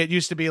previously it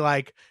used to be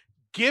like,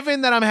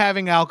 given that I'm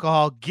having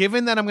alcohol,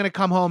 given that I'm going to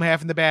come home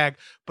half in the bag,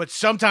 but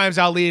sometimes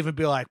I'll leave and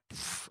be like,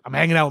 I'm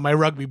hanging out with my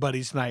rugby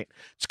buddies tonight.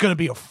 It's going to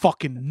be a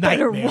fucking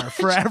nightmare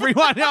for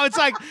everyone. You know, it's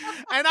like,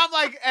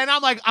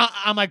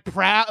 I'm like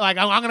proud. Like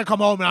I'm going to come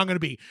home and I'm going to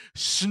be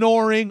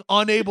snoring,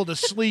 unable to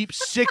sleep,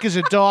 sick as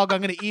a dog.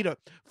 I'm going to eat a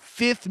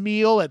 5th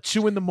meal at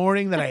 2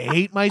 a.m. that I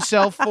hate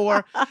myself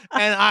for.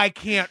 And I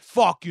can't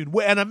fucking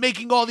wait. And I'm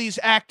making all these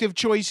active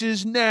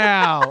choices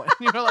now. And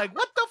you're like,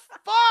 what the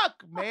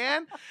fuck,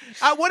 man?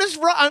 What is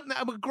wrong?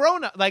 I'm a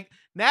grown up. Like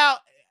now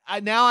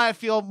I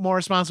feel more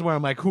responsible where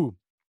I'm like,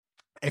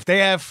 if they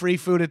have free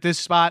food at this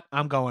spot,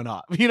 I'm going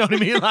off. You know what I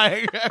mean?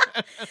 Like,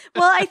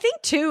 Well, I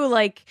think too,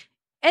 like,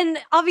 and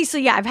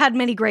obviously, yeah, I've had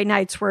many great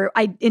nights where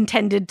I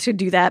intended to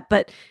do that,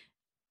 but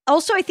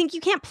also I think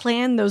you can't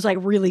plan those like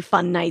really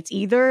fun nights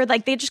either.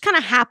 Like they just kind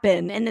of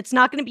happen, and it's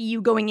not going to be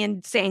you going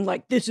in saying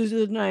like, this is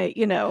the night,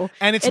 you know.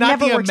 and it's It not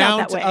never the works out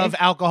amount that way. of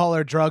alcohol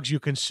or drugs you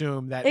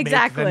consume that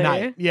Exactly. make the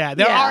night. Yeah,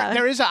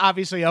 there is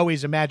obviously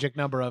always a magic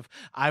number of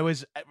I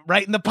was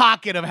right in the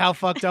pocket of how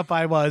fucked up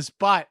I was,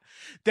 but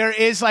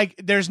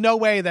there's no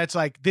way that's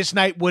like this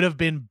night would have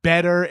been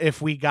better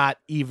if we got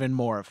even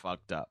more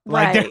fucked up.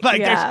 Right,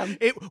 yeah.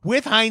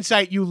 With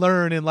hindsight, you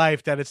learn in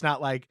life that it's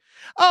not like,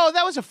 oh,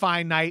 that was a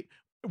fine night.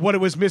 What it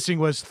was missing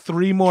was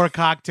 3 more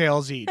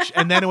cocktails each,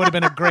 and then it would have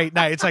been a great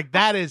night. It's like,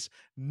 that is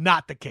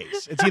not the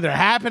case. It's either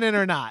happening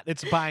or not.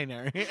 It's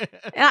binary. And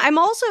I'm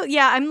also,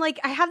 I'm like,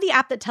 I have the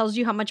app that tells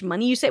you how much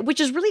money you save, which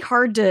is really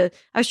hard to,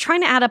 I was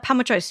trying to add up how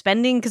much I was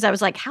spending because I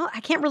was like, I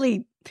can't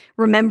really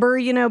remember,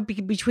 you know,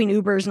 between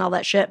Ubers and all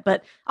that shit.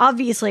 But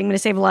obviously I'm going to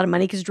save a lot of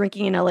money because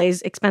drinking in LA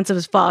is expensive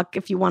as fuck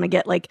if you want to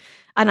get like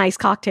a nice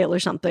cocktail or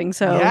something.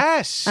 So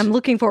Yes. I'm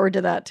looking forward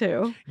to that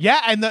too. Yeah,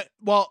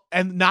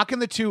 and knocking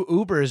the 2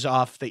 Ubers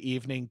off the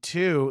evening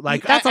too.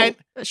 Like That's a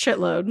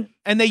shitload.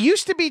 and they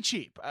used to be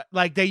cheap.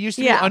 Like they used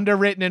to be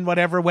underwritten in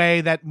whatever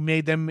way that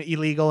made them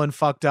illegal and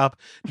fucked up.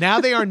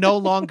 Now they are no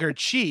longer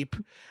cheap.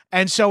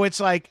 And so it's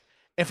like,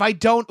 if I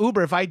don't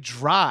Uber, if I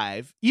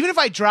drive, even if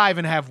I drive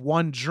and have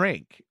 1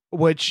 drink,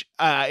 which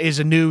is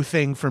a new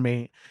thing for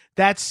me,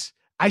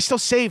 I still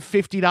save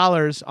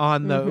 $50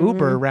 on the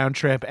Uber round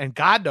trip, and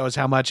God knows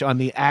how much on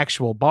the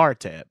actual bar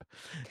tip.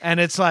 And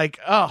it's like,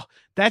 oh,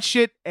 that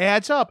shit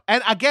adds up.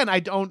 And again,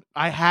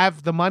 I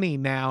have the money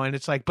now, and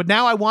it's like, but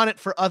now I want it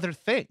for other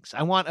things.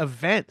 I want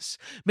events.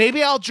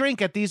 Maybe I'll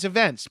drink at these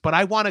events, but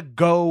I want to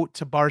go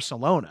to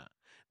Barcelona,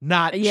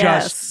 not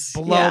just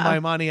blow my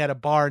money at a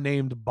bar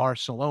named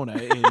Barcelona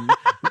in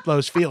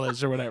Los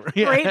Feliz or whatever.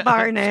 Yeah. Great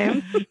bar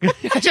name.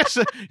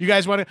 You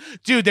guys want to,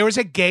 dude, there was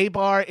a gay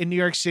bar in New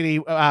York City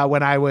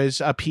when I was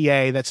a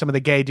PA that some of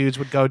the gay dudes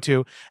would go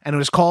to, and it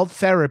was called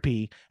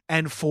Therapy.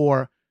 And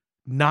for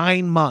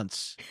 9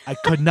 months, I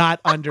could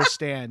not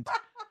understand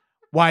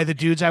why the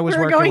dudes I was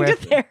working going with,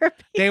 to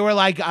therapy. they were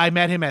like, I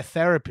met him at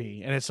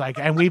Therapy. And it's like,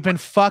 and we've been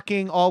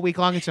fucking all week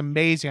long. It's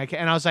amazing.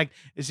 And I was like,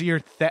 is it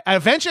your,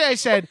 eventually I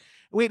said,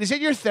 wait, is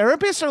it your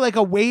therapist or like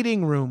a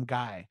waiting room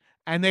guy?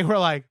 And they were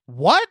like,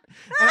 what?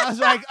 And I was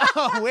like,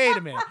 oh, wait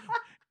a minute.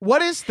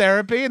 What is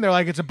Therapy? And they're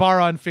like, it's a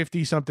bar on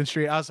 50 something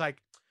street. I was like,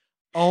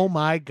 oh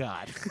my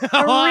God.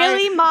 A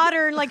really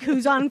modern, like,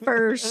 who's on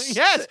first.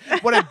 Yes.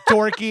 What a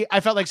dorky.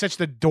 I felt like such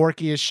the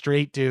dorkiest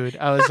straight dude.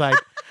 I was like,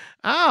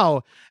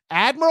 oh,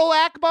 Admiral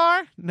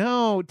Akbar?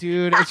 No,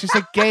 dude. It's just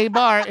a gay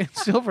bar in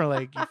Silver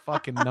Lake, you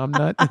fucking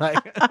numbnut.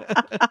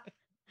 Like,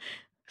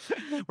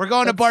 we're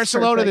going to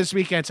Barcelona this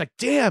weekend. It's like,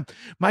 damn,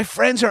 my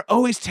friends are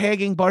always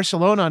tagging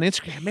Barcelona on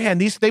Instagram. Man,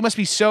 they must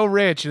be so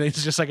rich. And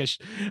it's just like a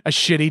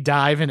shitty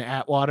dive in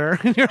Atwater.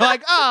 And you're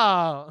like,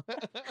 oh.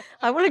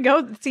 I want to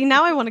go. See,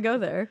 now I want to go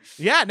there.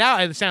 Yeah, now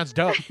it sounds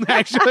dope,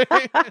 actually.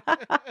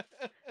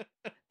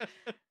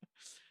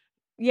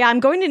 Yeah,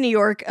 I'm going to New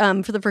York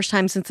for the first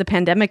time since the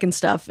pandemic and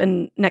stuff,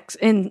 and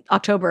in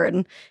October.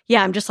 And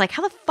yeah, I'm just like,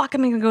 how the fuck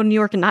am I going to go to New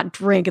York and not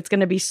drink? It's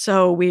going to be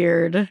so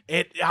weird.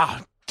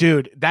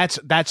 Dude,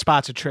 that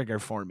spot's a trigger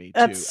for me too.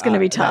 That's going to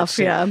be tough,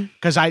 yeah.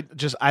 Because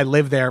I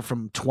live there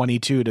from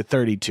 22 to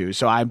 32,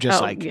 so I'm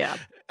just yeah.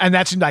 And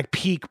that's in like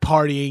peak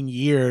partying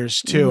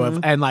years too.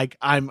 And like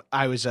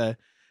I was a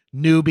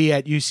newbie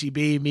at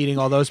UCB, meeting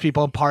all those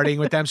people and partying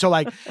with them. So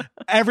like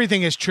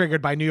everything is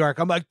triggered by New York.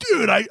 I'm like,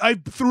 dude, I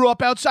threw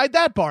up outside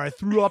that bar. I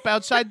threw up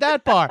outside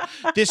that bar.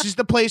 This is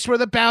the place where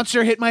the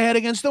bouncer hit my head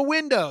against the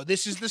window.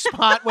 This is the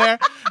spot where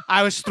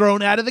I was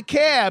thrown out of the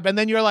cab. And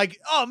then you're like,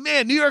 oh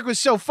man, New York was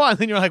so fun.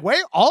 Then you're like,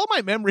 wait, all of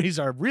my memories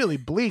are really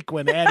bleak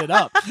when added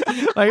up.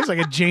 Like it's like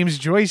a James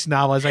Joyce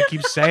novel as I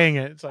keep saying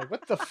it. It's like,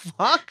 what the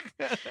fuck?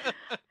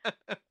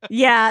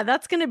 Yeah,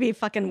 that's going to be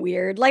fucking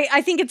weird. Like,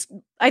 I think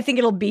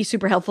it'll be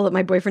super helpful that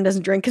my boyfriend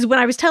doesn't drink. Because when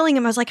I was telling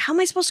him, I was like, how am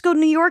I supposed to go to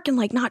New York and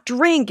like not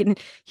drink? And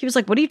he was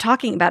like, what are you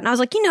talking about? And I was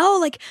like,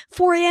 like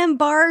 4 a.m.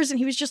 bars. And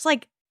he was just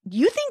like,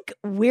 you think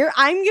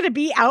I'm going to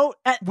be out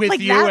at with like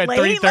you that at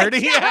late? 3:30?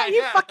 Like, Yeah, are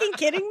you fucking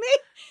kidding me?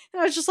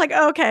 And I was just like,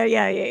 okay,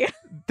 yeah.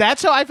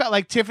 That's how I felt.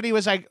 Like Tiffany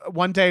was like,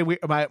 one day,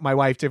 my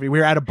wife Tiffany, we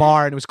were at a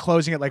bar and it was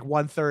closing at like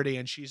 1:30,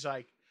 and she's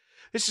like,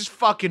 this is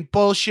fucking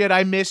bullshit.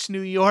 I miss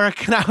New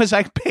York. And I was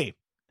like, babe,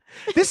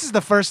 this is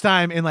the first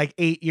time in like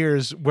 8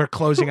 years we're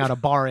closing out a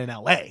bar in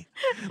LA.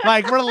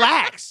 Like,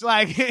 relax.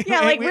 Like,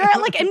 yeah, like we're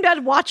like in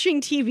bed watching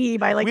TV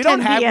by like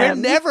 10 p.m. We're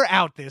never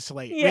out this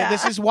late. Yeah.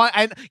 This is why.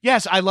 And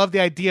yes, I love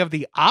the idea of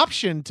the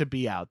option to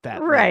be out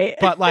that right late,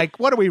 but like,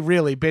 what are we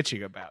really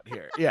bitching about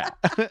here? Yeah.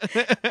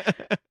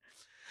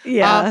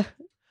 Yeah.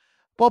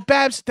 Well,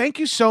 Babs, thank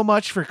you so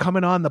much for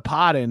coming on the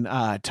pod and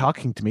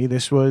talking to me.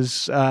 This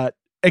was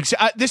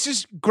this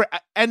is great,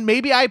 and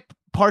maybe I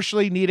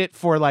partially need it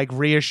for like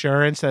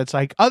reassurance that it's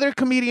like other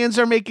comedians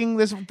are making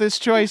this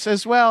choice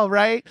as well,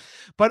 right?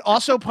 But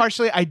also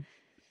partially,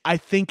 I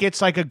think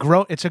it's like a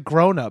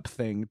grown up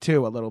thing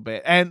too, a little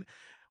bit, and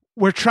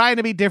we're trying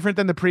to be different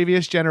than the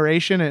previous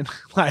generation, and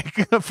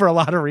like for a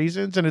lot of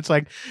reasons, and it's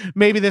like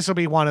maybe this will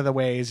be one of the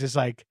ways. Is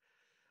like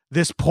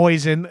this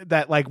poison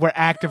that like we're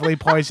actively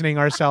poisoning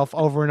ourselves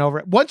over and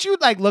over. Once you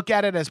like look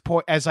at it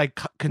as like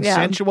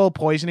consensual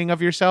poisoning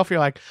of yourself, you're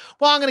like,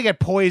 well, I'm going to get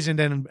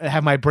poisoned and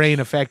have my brain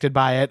affected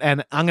by it,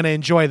 and I'm going to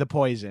enjoy the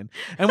poison.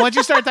 And once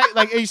you start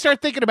you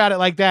start thinking about it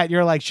like that,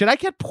 you're like, should I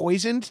get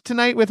poisoned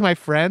tonight with my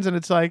friends? And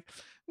it's like,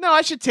 no,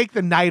 I should take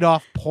the night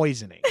off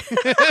poisoning.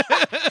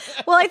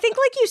 Well, I think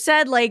like you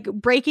said, like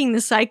breaking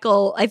the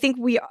cycle, I think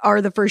we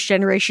are the first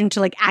generation to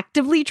like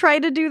actively try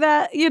to do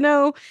that,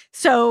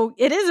 So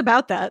it is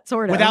about that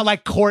sort of. Without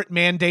like court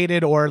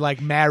mandated or like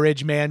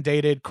marriage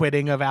mandated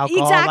quitting of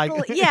alcohol. Exactly.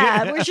 Like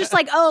Yeah. We're just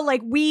like, oh,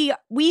 like we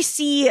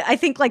see, I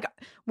think like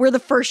we're the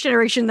first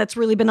generation that's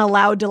really been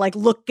allowed to like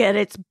look at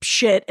its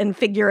shit and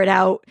figure it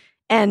out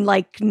and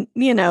like,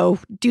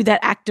 do that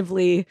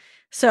actively.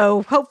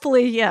 So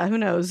hopefully, yeah, who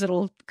knows?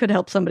 Could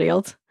help somebody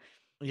else.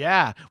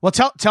 Yeah. Well,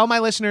 tell my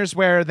listeners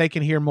where they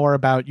can hear more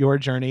about your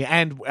journey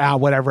and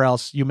whatever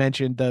else you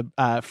mentioned, the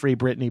Free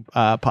Britney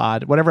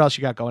pod, whatever else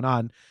you got going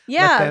on.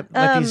 Yeah.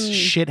 Let these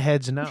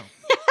shitheads know.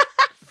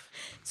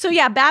 So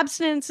yeah,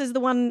 Babstinence is the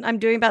one I'm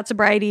doing about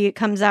sobriety. It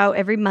comes out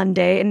every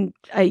Monday, and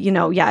I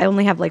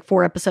only have like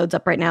 4 episodes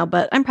up right now,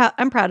 but I'm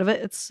proud of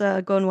it. It's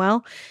going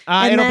well.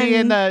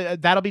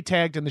 That'll be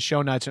tagged in the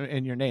show notes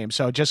in your name.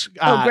 So just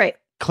great.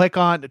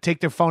 Take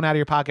their phone out of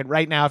your pocket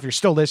right now if you're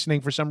still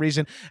listening for some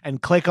reason, and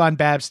click on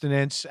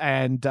Babstinence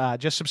and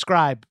just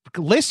subscribe.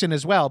 Listen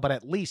as well, but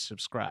at least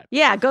subscribe.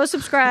 Yeah, go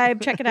subscribe,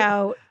 check it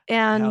out.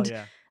 And Hell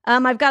yeah.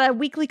 I've got a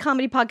weekly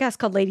comedy podcast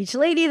called Lady to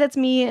Lady. That's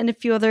me and a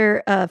few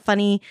other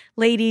funny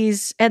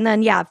ladies. And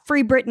then,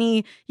 Free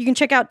Britney. You can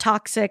check out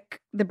Toxic,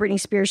 the Britney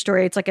Spears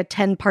story. It's like a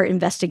 10-part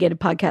investigative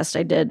podcast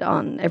I did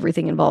on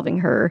everything involving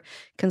her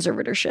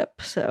conservatorship.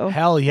 So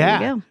hell yeah.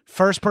 there you go.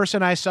 First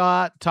person I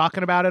saw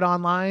talking about it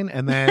online,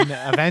 and then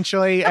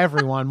eventually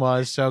everyone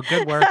was. So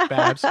good work,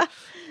 Babs.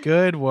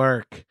 Good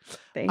work.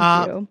 Thank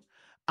you.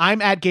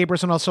 I'm at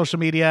Gabrus on all social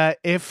media.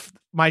 If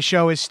my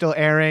show is still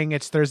airing,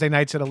 it's Thursday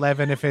nights at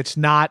 11. If it's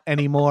not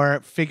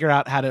anymore, figure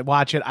out how to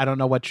watch it. I don't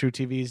know what True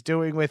TV is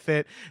doing with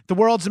it. The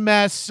world's a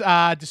mess.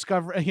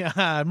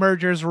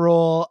 Mergers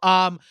rule.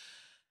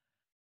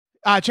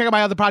 Check out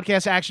my other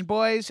podcast, Action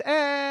Boys,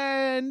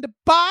 and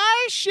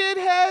bye,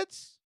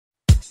 shitheads.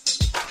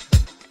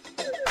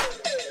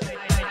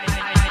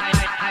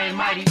 I am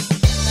mighty.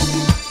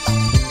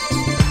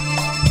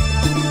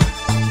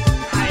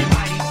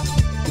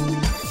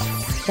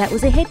 That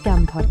was a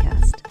HeadGum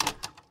podcast.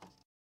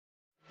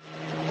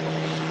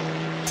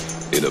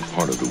 In a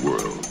part of the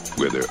world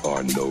where there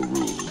are no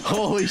rules.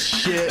 Holy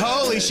shit,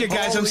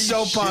 guys. I'm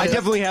so pumped. I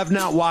definitely have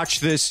not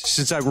watched this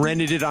since I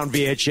rented it on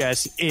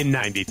VHS in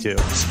 92.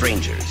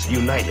 Strangers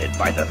united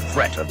by the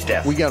threat of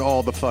death. We got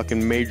all the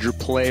fucking major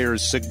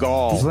players.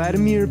 Seagal.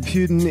 Vladimir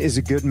Putin is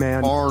a good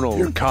man. Arnold.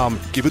 Here, come.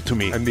 Give it to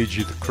me. I need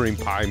you to cream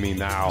pie me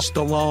now.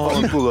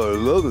 Stallone. People are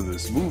loving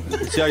this movie.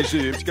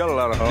 It's got a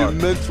lot of heart. You're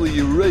mentally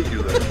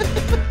irregular.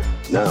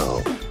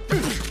 Now,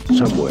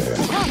 somewhere,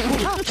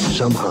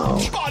 somehow,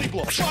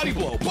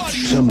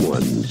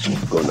 someone's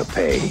gonna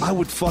pay. I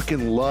would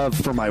fucking love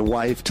for my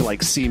wife to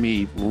like see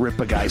me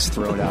rip a guy's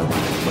throat out.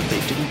 But they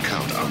didn't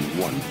count on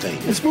one thing.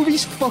 This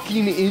movie's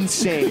fucking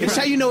insane. It's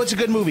how you know it's a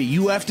good movie.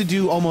 You have to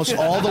do almost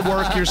all the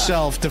work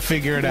yourself to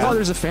figure it Oh, out.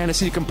 there's a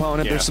fantasy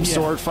component. There's some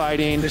sword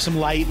fighting. There's some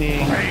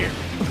lightning.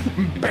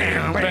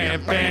 Bam,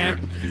 bam,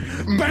 bam.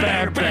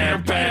 Bam,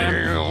 bam,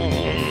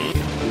 bam.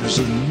 There's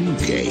a new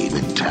game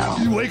in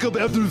town. You wake up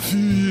after a few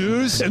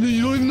years, and then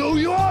you don't even know who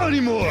you are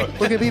anymore.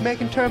 We're gonna be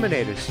making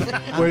Terminators.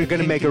 We're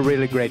gonna make a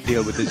really great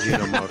deal with the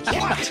Xenomorphs.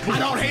 What? I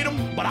don't hate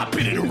them, but I've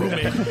been in a room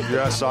in.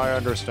 Yes, I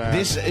understand.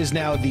 This is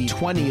now the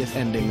 20th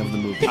ending of the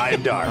movie. I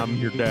am Dar. I'm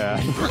your dad.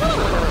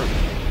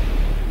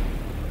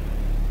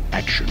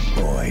 Action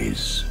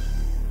boys.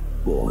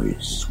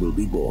 Boys will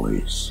be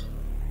boys.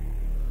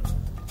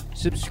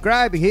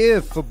 Subscribe here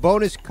for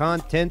bonus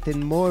content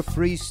and more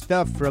free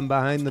stuff from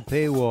behind the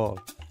paywall.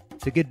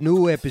 To get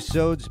new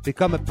episodes,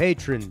 become a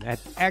patron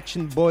at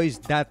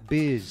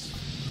actionboys.biz.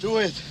 Do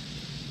it.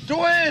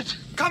 Do it.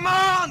 Come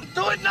on.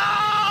 Do it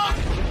now.